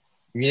 actually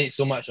relate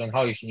so much on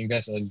how you should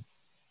invest early.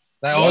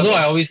 Like, although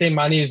I always say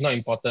money is not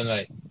important,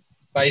 right,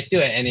 but it's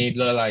still an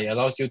enabler. Like, it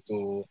allows you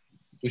to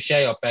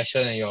share your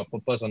passion and your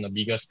purpose on a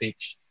bigger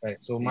stage, right?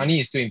 So money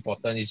is still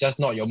important. It's just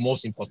not your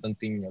most important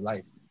thing in your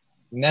life.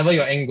 Never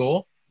your end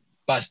goal,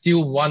 but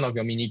still one of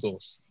your mini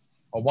goals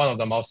or one of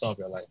the milestones of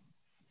your life.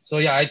 So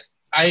yeah,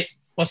 I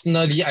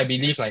personally, I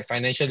believe like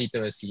financial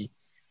literacy,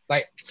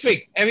 like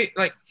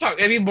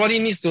everybody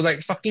needs to like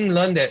fucking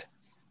learn that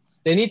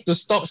they need to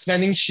stop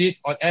spending shit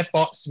on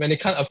AirPods when they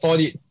can't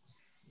afford it.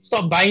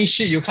 Stop buying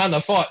shit you can't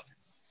afford.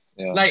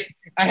 Yeah. Like,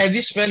 I have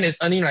this friend that's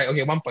earning like,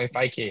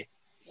 1.5K.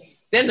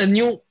 Then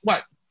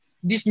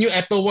this new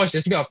Apple Watch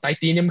that's made of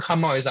titanium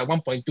come out, is like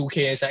 1.2K.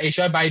 It's like, hey,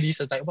 should I buy this?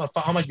 It's like, what the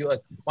fuck, how much do you earn?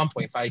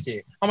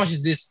 1.5K. How much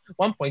is this?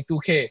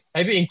 1.2K.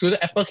 Have you included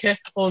Apple Care?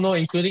 Oh no,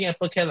 including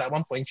Apple Care like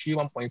 1.3,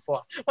 1.4.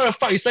 What the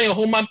fuck, you spend your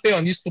whole month pay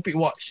on this stupid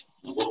watch?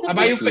 I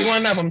buy you fake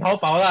one from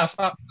Taobao lah,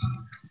 fuck.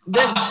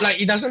 Then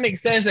like, it doesn't make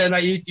sense.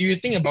 Like, you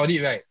think about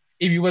it, right?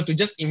 If you were to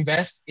just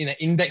invest in an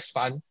index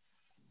fund,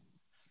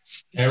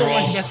 it's so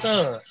much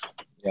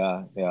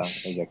better. Yeah,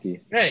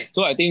 exactly. Right.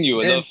 So I think you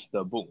will love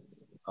the book,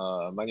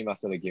 Money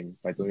Master the Game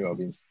by Tony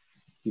Robbins,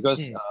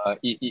 because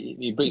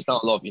it breaks down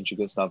a lot of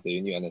intricate stuff that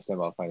you need to understand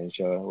about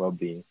financial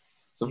well-being.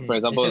 So for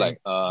example, like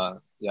a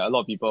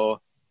lot of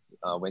people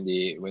when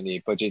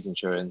they purchase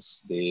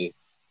insurance, they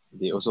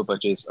also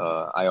purchase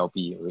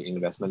ILP,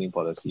 investment linked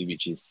policy,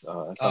 which is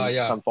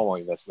some form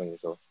of investment.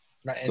 So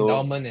like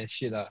endowment and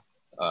shit.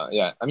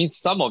 Yeah, I mean,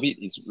 some of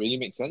it is really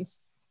makes sense,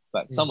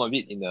 but some of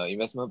it in the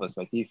investment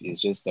perspective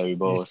is just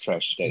terrible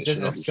trash. It's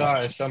just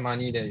extra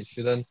money that you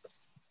shouldn't.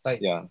 Like,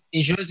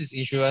 insurance is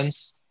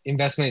insurance,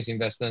 investment is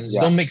investment.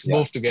 You don't mix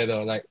both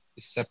together. Like,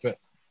 it's separate.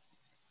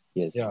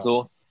 Yes. Yeah.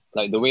 So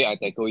like the way I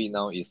tackle it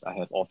now is I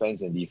have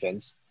offense and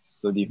defense.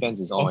 So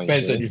defense is all my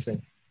insurance. Offense and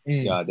defense.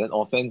 Yeah. Then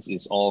offense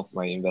is all of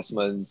my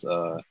investments.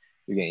 Looking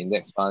at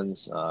index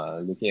funds,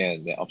 looking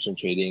at the option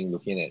trading,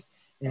 looking at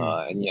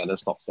any other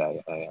stocks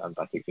that I'm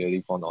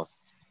particularly fond of.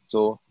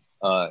 So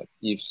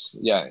if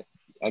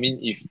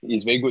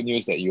it's very good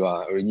news that you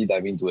are already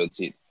diving towards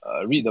it.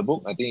 Read the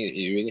book. I think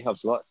it really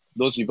helps a lot.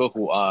 Those people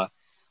who are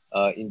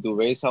into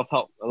very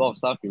self-help, a lot of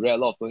stuff. You read a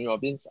lot of Tony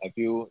Robbins. I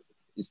feel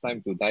it's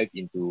time to dive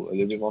into a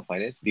little bit more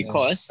finance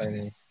because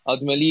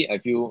ultimately I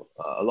feel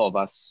a lot of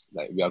us,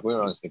 like we are going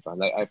around the same path.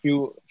 Like I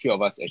feel three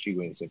of us actually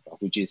going the same path,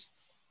 which is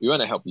we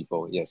want to help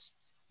people, yes.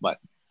 But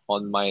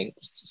on my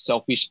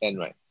selfish end,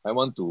 right, I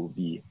want to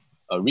be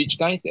a rich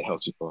guy that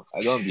helps people.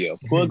 I don't want to be a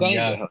poor guy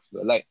that helps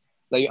people. Like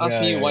you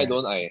ask me why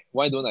don't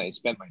I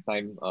spend my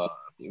time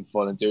in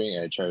volunteering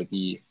at a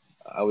charity?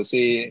 I would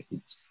say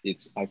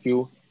it's I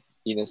feel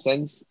in a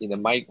sense, in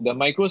the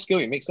micro scale,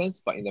 it makes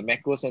sense, but in the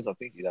macro sense of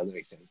things, it doesn't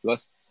make sense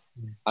because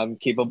I'm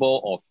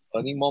capable of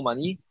earning more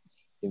money,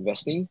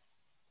 investing,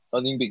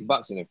 earning big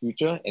bucks in the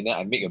future, and then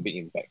I make a big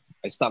impact.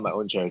 I start my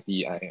own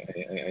charity. I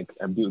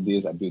build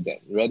this, I build that,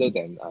 rather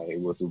than I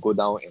were to go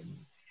down and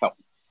help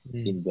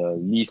in the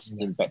least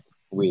impact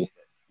way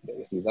that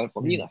is designed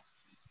for me lah.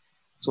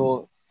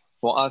 So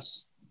for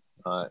us,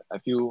 I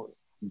feel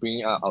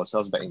bringing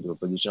ourselves back into a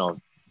position of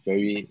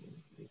a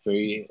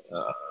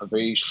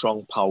very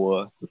strong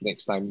power to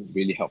next time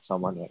really help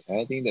someone, right? And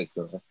I think that's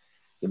the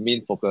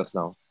main focus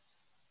now.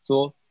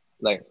 So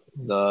like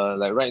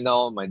right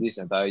now, this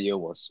entire year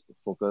was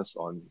focused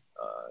on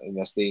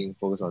investing,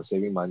 focused on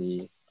saving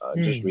money,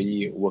 just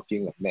really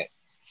working like mad.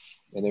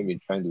 And then we're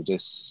trying to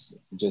just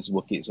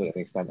work it so that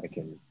next time I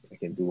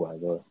can do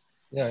whatever.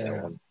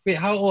 Yeah. Wait,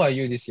 how old are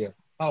you this year?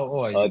 How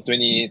old are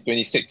you?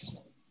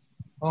 26.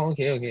 Oh,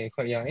 okay,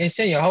 quite young. Hey,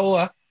 Sen, you're how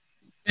old?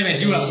 Same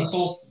as you,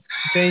 Auto.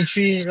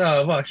 23.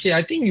 Wow, shit,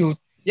 I think you...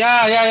 Yeah,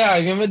 I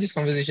remember this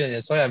conversation. Yeah,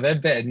 sorry, I'm very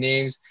bad at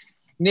names.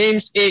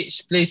 Names,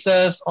 age,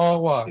 places,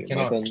 all. Wow,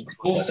 cannot.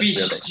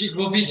 Goldfish.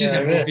 Goldfish is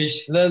a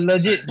goldfish.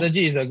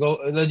 Legit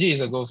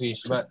is a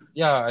goldfish. But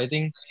yeah, I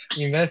think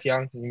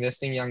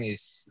investing young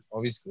is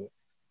always good.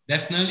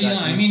 Definitely.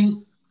 I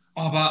mean,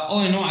 but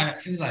all in all, I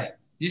feel like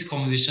this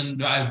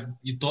conversation, I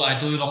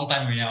told you a long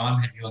time already, I want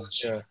to have you on the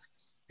show.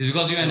 It's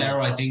because you and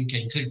Arrow, I think,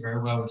 can click very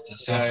well with the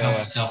self-help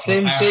and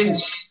self-help.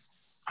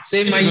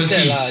 Same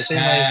mindset lah.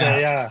 Same mindset,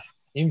 yeah.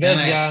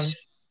 Invest young.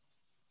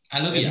 I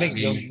love it. Make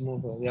your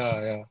move.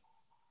 Yeah.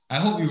 I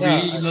hope you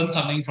really learned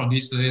something from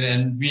this today,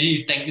 and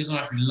really thank you so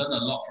much. We learned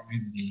a lot from you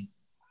today.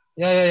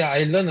 Yeah.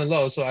 I learned a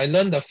lot also. I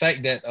learned the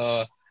fact that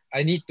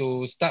I need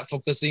to start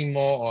focusing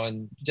more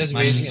on just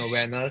raising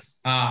awareness,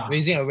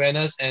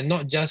 and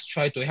not just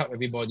try to help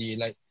everybody.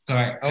 Like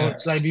correct.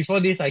 Like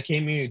before this, I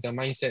came in with the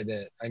mindset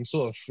that I'm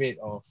so afraid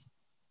of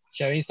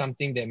sharing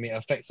something that may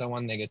affect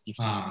someone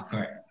negatively.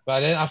 Correct.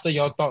 But then after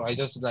your talk, I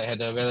just like had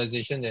a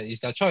realization that it's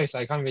their choice.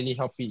 I can't really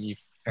help it if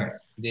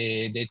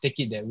they take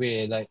it that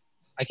way. Like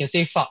I can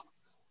say fuck.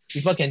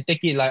 People can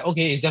take it like,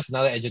 okay, it's just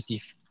another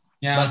adjective.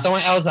 Yeah. But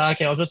someone else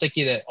can also take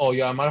it that, oh,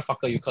 you're a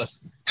motherfucker, you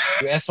curse.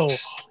 You asshole.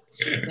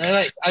 And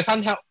like I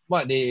can't help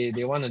what they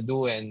want to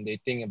do and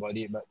they think about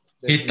it. But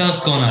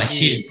haters gonna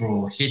hate,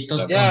 bro.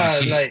 Haters gonna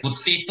hate. Like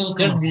potatoes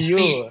gonna be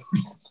you.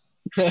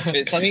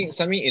 It's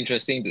something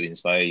interesting to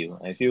inspire you.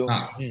 I feel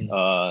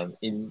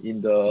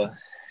in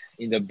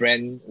the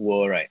brand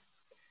world, right?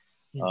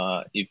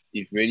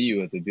 If really you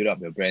were to build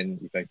up your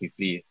brand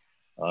effectively,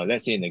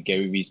 let's say in the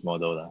Gary Vee's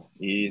model,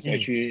 it is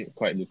actually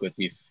quite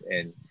lucrative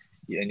and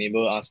it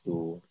enables us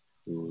to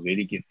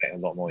really give back a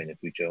lot more in the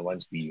future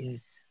once we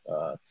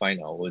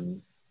find our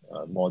own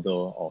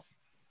model of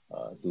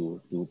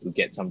to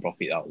get some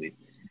profit out of it.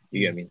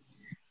 You get what I mean?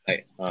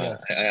 Like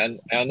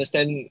I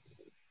understand.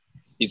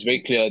 It's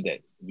very clear that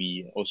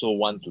we also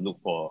want to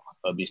look for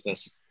a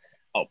business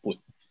output.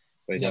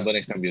 For example,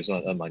 next time we also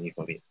want to earn money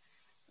from it.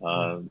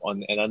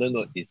 On another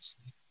note, it's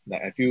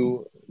like I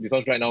feel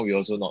because right now we're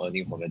also not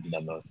earning from the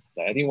number.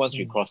 Like I think once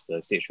we cross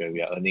the stage where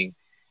we are earning,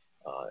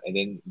 and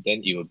then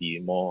it will be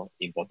more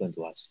important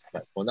to us.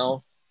 But for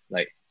now,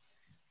 like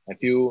I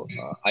feel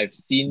I've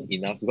seen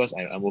enough because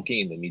I'm working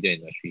in the media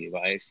industry,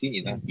 but I've seen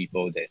enough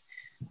people that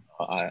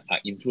are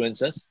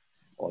influencers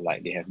or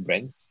like they have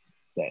brands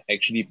that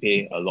actually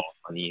pay a lot of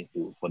money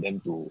for them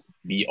to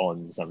be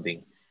on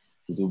something,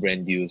 to do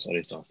brand deals, all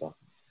this sort of stuff.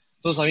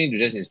 So something to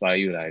just inspire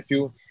you. Like, I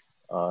feel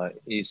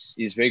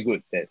it's very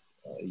good that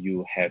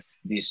you have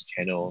this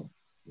channel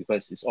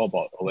because it's all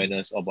about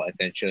awareness, all about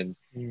attention.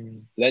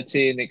 Let's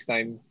say next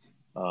time,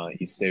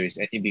 if there is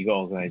any bigger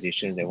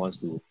organization that wants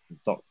to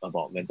talk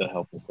about mental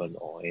health movement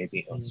or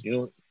anything else,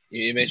 you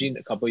imagine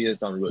a couple of years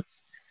down the road,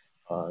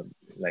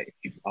 like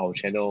if our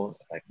channel,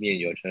 like me and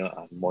your channel,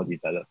 are more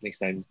developed, next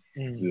time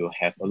we will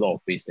have a lot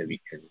of ways that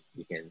we can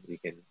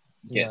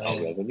get our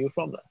revenue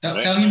from.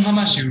 Tell him how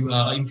much you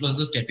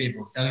influencers get paid,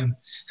 bro. Tell him.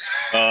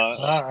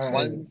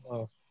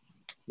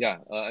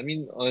 I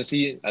mean,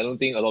 honestly, I don't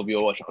think a lot of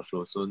people watch our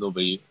show, so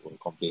nobody will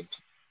complain.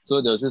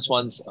 So there was this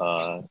once,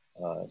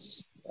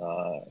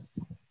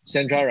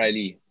 Sandra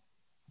Riley.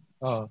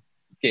 Okay,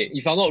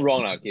 if I'm not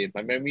wrong,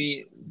 my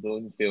memory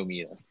don't fail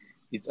me.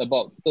 It's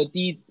about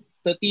 $30,000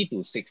 to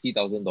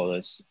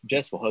 $60,000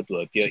 just for her to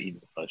appear in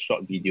a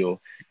short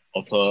video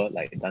of her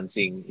like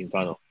dancing in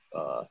front of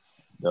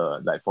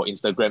the like for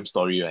Instagram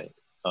story, right?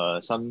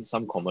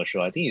 Some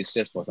commercial. I think it's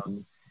just for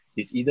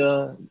it's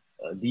either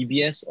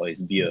DBS or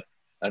it's beer.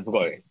 I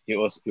forgot. Right? It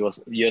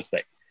was years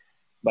back.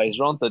 but it's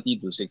around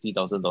 $30,000 to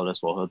 $60,000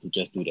 for her to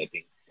just do that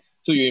thing.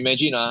 So you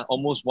imagine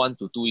almost 1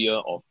 to 2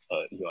 years of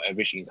your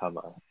average income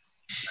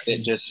that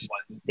just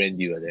one brand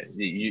deal that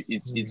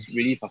it's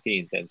really fucking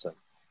intense one.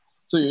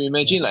 So you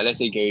imagine like let's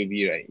say Gary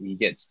Vee, right? He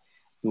gets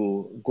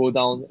to go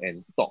down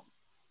and talk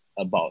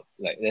about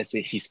like let's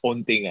say his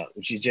own thing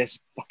which is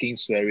just fucking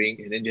swearing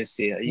and then just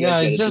say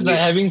it's just like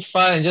having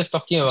fun and just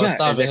talking about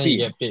stuff exactly. and then you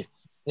get paid.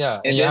 Yeah,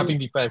 and you're helping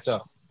people as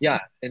well. Yeah,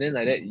 and then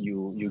like that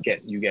you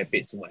get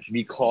paid so much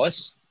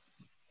because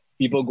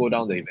people go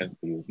down the event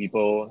for you.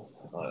 People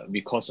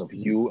because of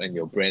you and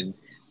your brand,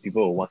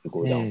 people will want to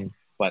go down.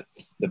 But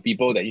the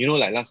people that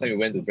like last time we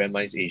went to Brand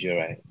Minds Asia,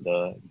 right?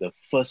 The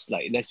first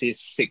like let's say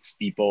 6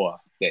 people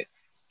that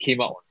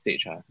came out on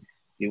stage,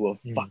 they were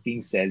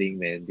fucking selling,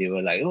 man. They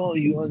were like, oh,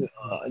 you want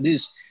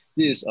this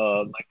is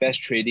my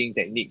best trading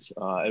techniques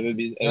ever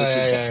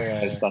since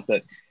I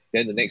started.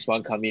 Then the next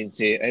one come in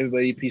say,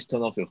 everybody please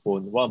turn off your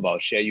phone. What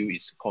about share you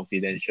is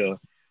confidential.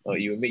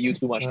 It will make you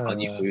too much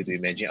money for you to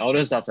imagine. All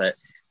those stuff like that.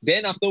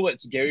 Then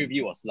afterwards, Gary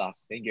Vee was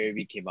last. Then Gary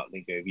Vee came up.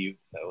 Then Gary Vee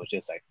was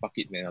just like, fuck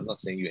it, man. I'm not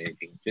saying you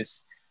anything.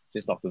 Just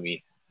talk to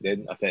me.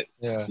 Then after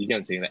that, you get what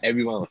I'm saying? Like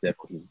everyone was there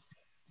for him.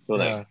 So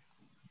like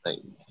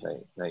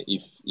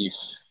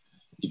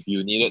if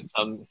you needed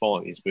some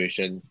form of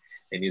inspiration,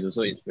 and it's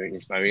also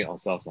inspiring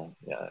ourselves,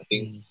 I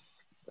think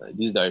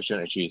this direction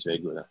actually is very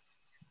good.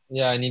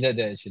 Yeah, I needed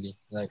that actually.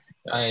 Like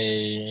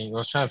I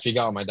was trying to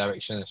figure out my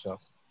direction as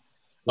well.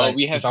 Like,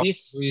 we have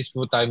this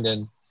full time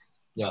then.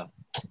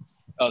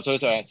 Sorry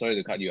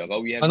to cut you.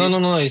 But we have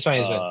no, it's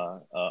fine.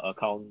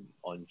 Account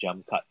on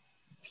Jump Cut.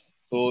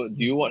 So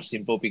do you watch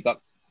Simple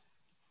Pickup?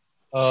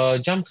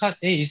 Jump Cut.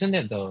 Isn't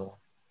that the?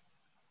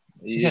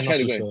 You try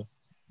to go.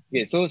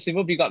 Okay, so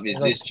Simple Pickup is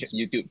this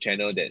YouTube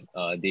channel that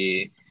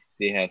they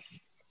have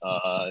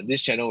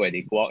this channel where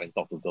they go out and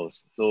talk to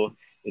girls. So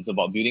it's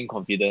about building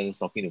confidence,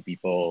 talking to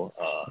people.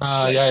 People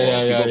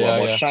who are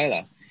more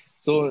shy.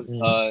 So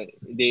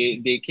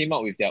they came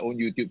out with their own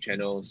YouTube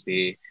channels.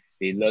 They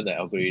learned the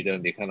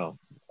algorithm. They kind of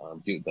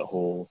built the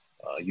whole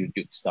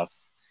YouTube stuff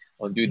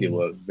until they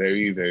were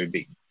very, very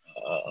big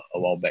a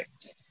while back.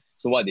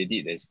 So what they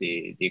did is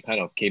they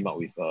kind of came up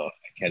with an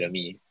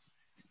academy.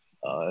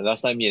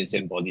 Last time me and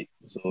Sam bought it.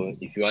 So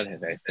if you want to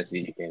have access,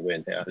 you can go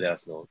and let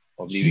us know.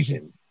 Probably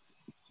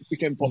we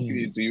can pop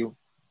it into you.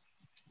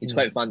 It's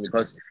quite fun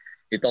because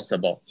it talks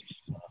about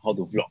how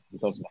to vlog.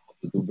 It talks about how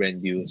to do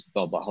brand deals. It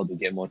talks about how to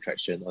get more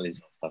traction, all this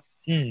sort of stuff.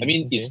 I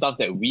mean, it's stuff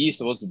that we're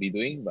supposed to be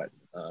doing, but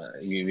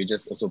we're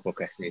just also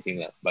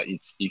procrastinating. But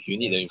it's if you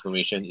need the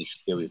information,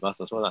 it's here with us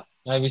also.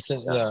 I mean,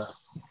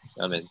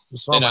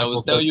 and I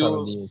will tell you, I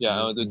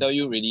want to tell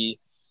you really,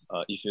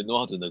 if you know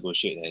how to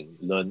negotiate and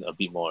learn a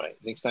bit more, right?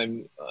 Next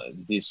time,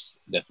 this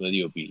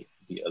definitely will be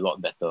a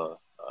lot better,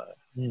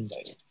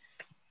 like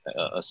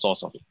a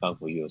source of income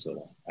for you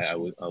also. I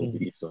would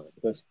believe so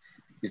because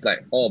it's like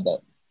all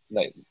about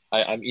like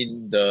I'm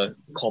in the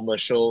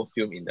commercial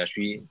film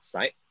industry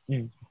side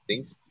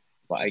things,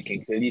 but I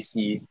can clearly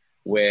see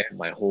where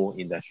my whole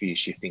industry is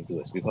shifting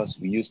towards because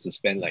we used to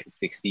spend like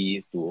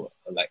 60 to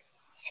like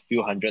a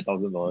few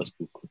 $100,000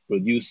 to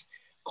produce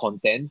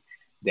content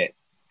that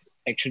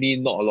actually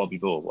not a lot of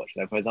people will watch.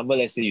 Like for example,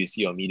 let's say you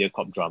see your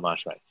MediaCorp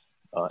dramas, right?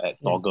 At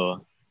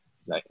Toggle.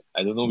 Like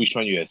I don't know which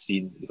one you have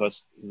seen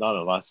because none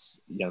of us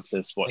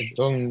youngsters watch. I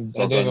don't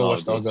even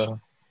watch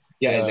Toggle.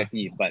 Yeah,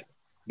 exactly. But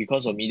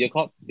because of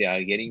MediaCorp, they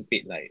are getting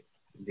paid like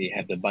they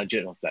have the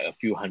budget of like a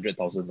few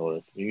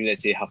 $100,000. Maybe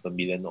let's say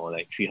 $500,000 or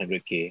like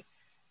 300K.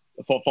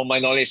 For my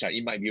knowledge,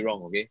 it might be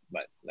wrong, okay?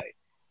 But like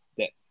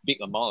that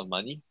big amount of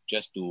money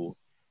just to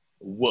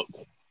work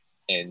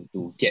and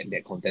to get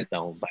that content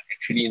down, but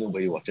actually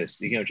nobody watches.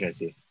 You get what I'm trying to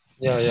say?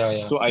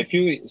 Yeah. So I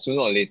feel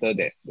sooner or later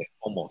that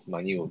form of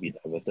money will be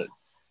diverted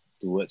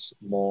towards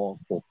more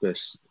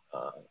focused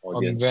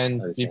audience. On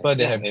brands, people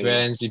that have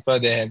brands, people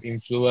that have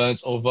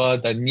influence over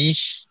the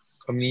niche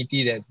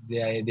community that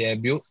they are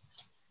built.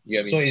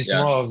 So it's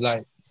more of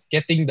like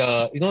getting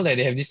the, like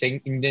they have this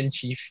saying, Indian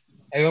chief.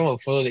 Everyone will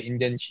follow the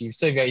Indian chief.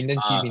 So if you're Indian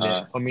chief in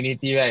that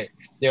community, right,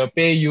 they will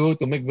pay you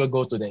to make people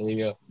go to the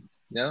area.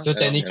 So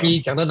technically,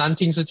 讲得难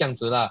听是这样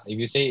子啦. If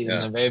you say it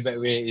in a very bad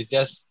way, it's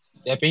just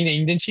they're paying the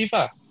Indian chief.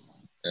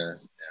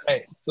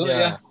 Right. So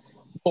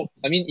hope.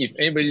 I mean, if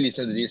anybody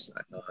listen to this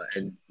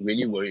and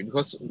really worry,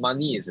 because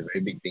money is a very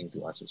big thing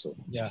to us also.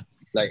 Yeah.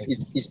 Like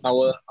it's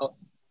our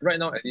right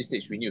now at this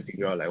stage we need to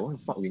figure out like what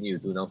the fuck we need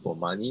to do now for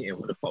money and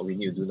what the fuck we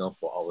need to do now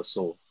for our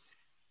soul.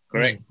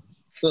 Correct.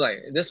 So like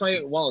that's why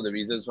one of the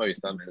reasons why we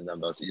start Mental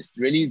Numbers is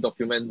really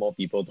document more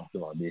people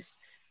talking about this.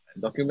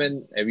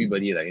 Document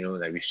everybody, like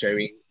we're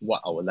sharing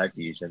what our life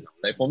decision.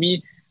 Like for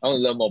me, I want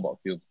to learn more about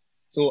film.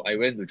 So I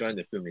went to join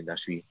the film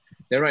industry.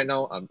 Then right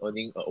now I'm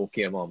earning an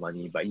okay amount of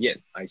money, but yet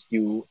I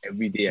still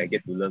every day I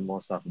get to learn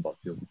more stuff about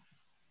film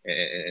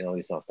and all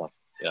this sort of stuff.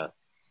 Yeah.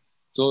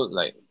 So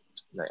like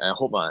I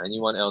hope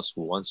anyone else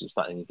who wants to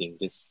start anything,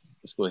 just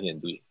go ahead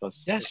and do it.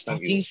 Just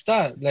fucking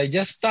start. Like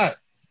just start.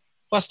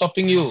 What's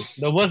stopping you?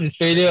 The worst is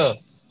failure.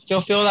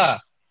 Fail lah.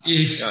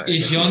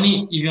 If you all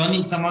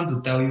need someone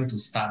to tell you to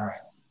start,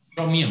 right?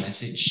 Drop me a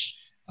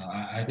message.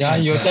 I think Yeah,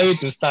 I'm he'll good. tell you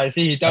to start.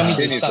 See, he tell me to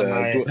Then it's start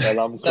a good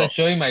alarm start clock.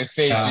 showing my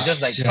face. Yeah, It's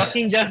just like yeah.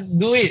 fucking just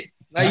do it.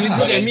 Like you Yeah.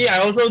 look at me, I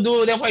also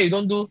do. Then why you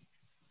don't do?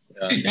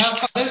 Yeah,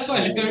 but that's what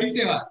I literally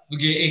say. What?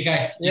 Okay, hey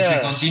guys, if Yeah.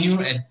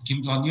 we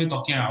continue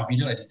talking, our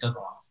video editor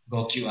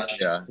go queue.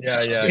 Yeah.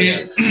 Yeah, yeah, Okay, yeah.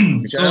 Which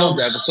end so of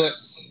the episode?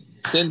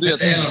 Same do your at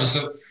the end thing. of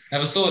the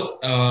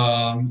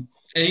episode,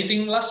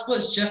 anything last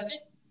words, Justin?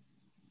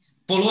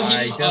 Follow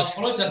him.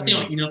 Follow Justin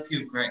on Inner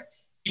Pew, correct?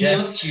 Inner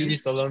Yes, Pew,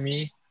 please follow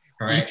me.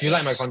 correct? If you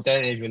like my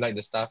content and if you like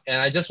the stuff.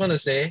 And I just want to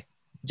say,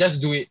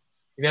 just do it.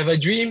 If you have a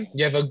dream,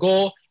 you have a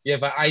goal, you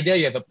have an idea,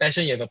 you have a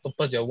passion, you have a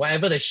purpose, you have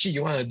whatever the shit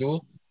you want to do,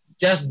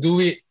 just do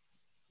it.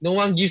 No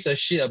one gives a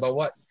shit about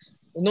what.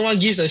 No one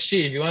gives a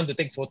shit if you want to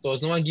take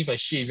photos. No one gives a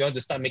shit if you want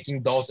to start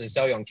making dolls and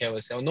sell it on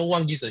Carousel. No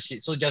one gives a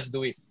shit. So just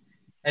do it.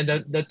 And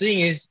the thing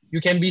is, you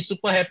can be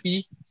super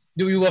happy.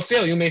 You will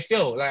fail. You may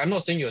fail. Like I'm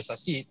not saying you'll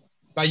succeed,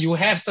 but you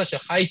have such a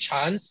high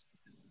chance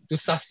to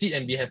succeed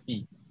and be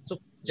happy. So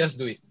just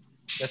do it.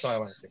 That's all I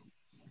want to say.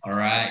 All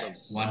right,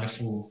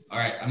 wonderful. All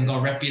right, I'm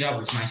gonna wrap it up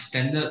with my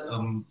standard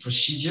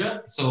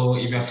procedure. So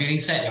if you're feeling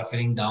sad, you're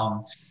feeling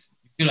down,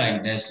 you feel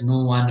like there's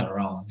no one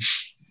around.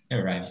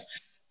 Alright.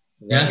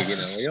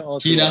 Just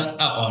hit us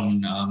up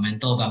on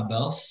mental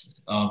dumbbells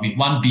with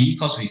 1B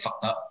because we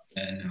fucked up.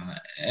 And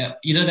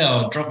either that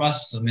or drop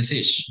us a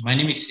message. My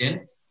name is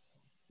Sian.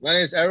 My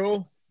name is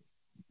Arrow.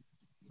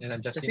 And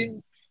I'm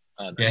Justin.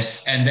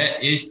 Yes, and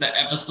that is the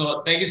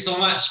episode. Thank you so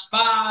much.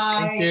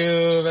 Bye. Thank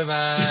you. Bye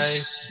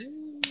bye.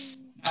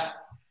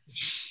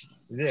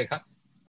 Is it a cut?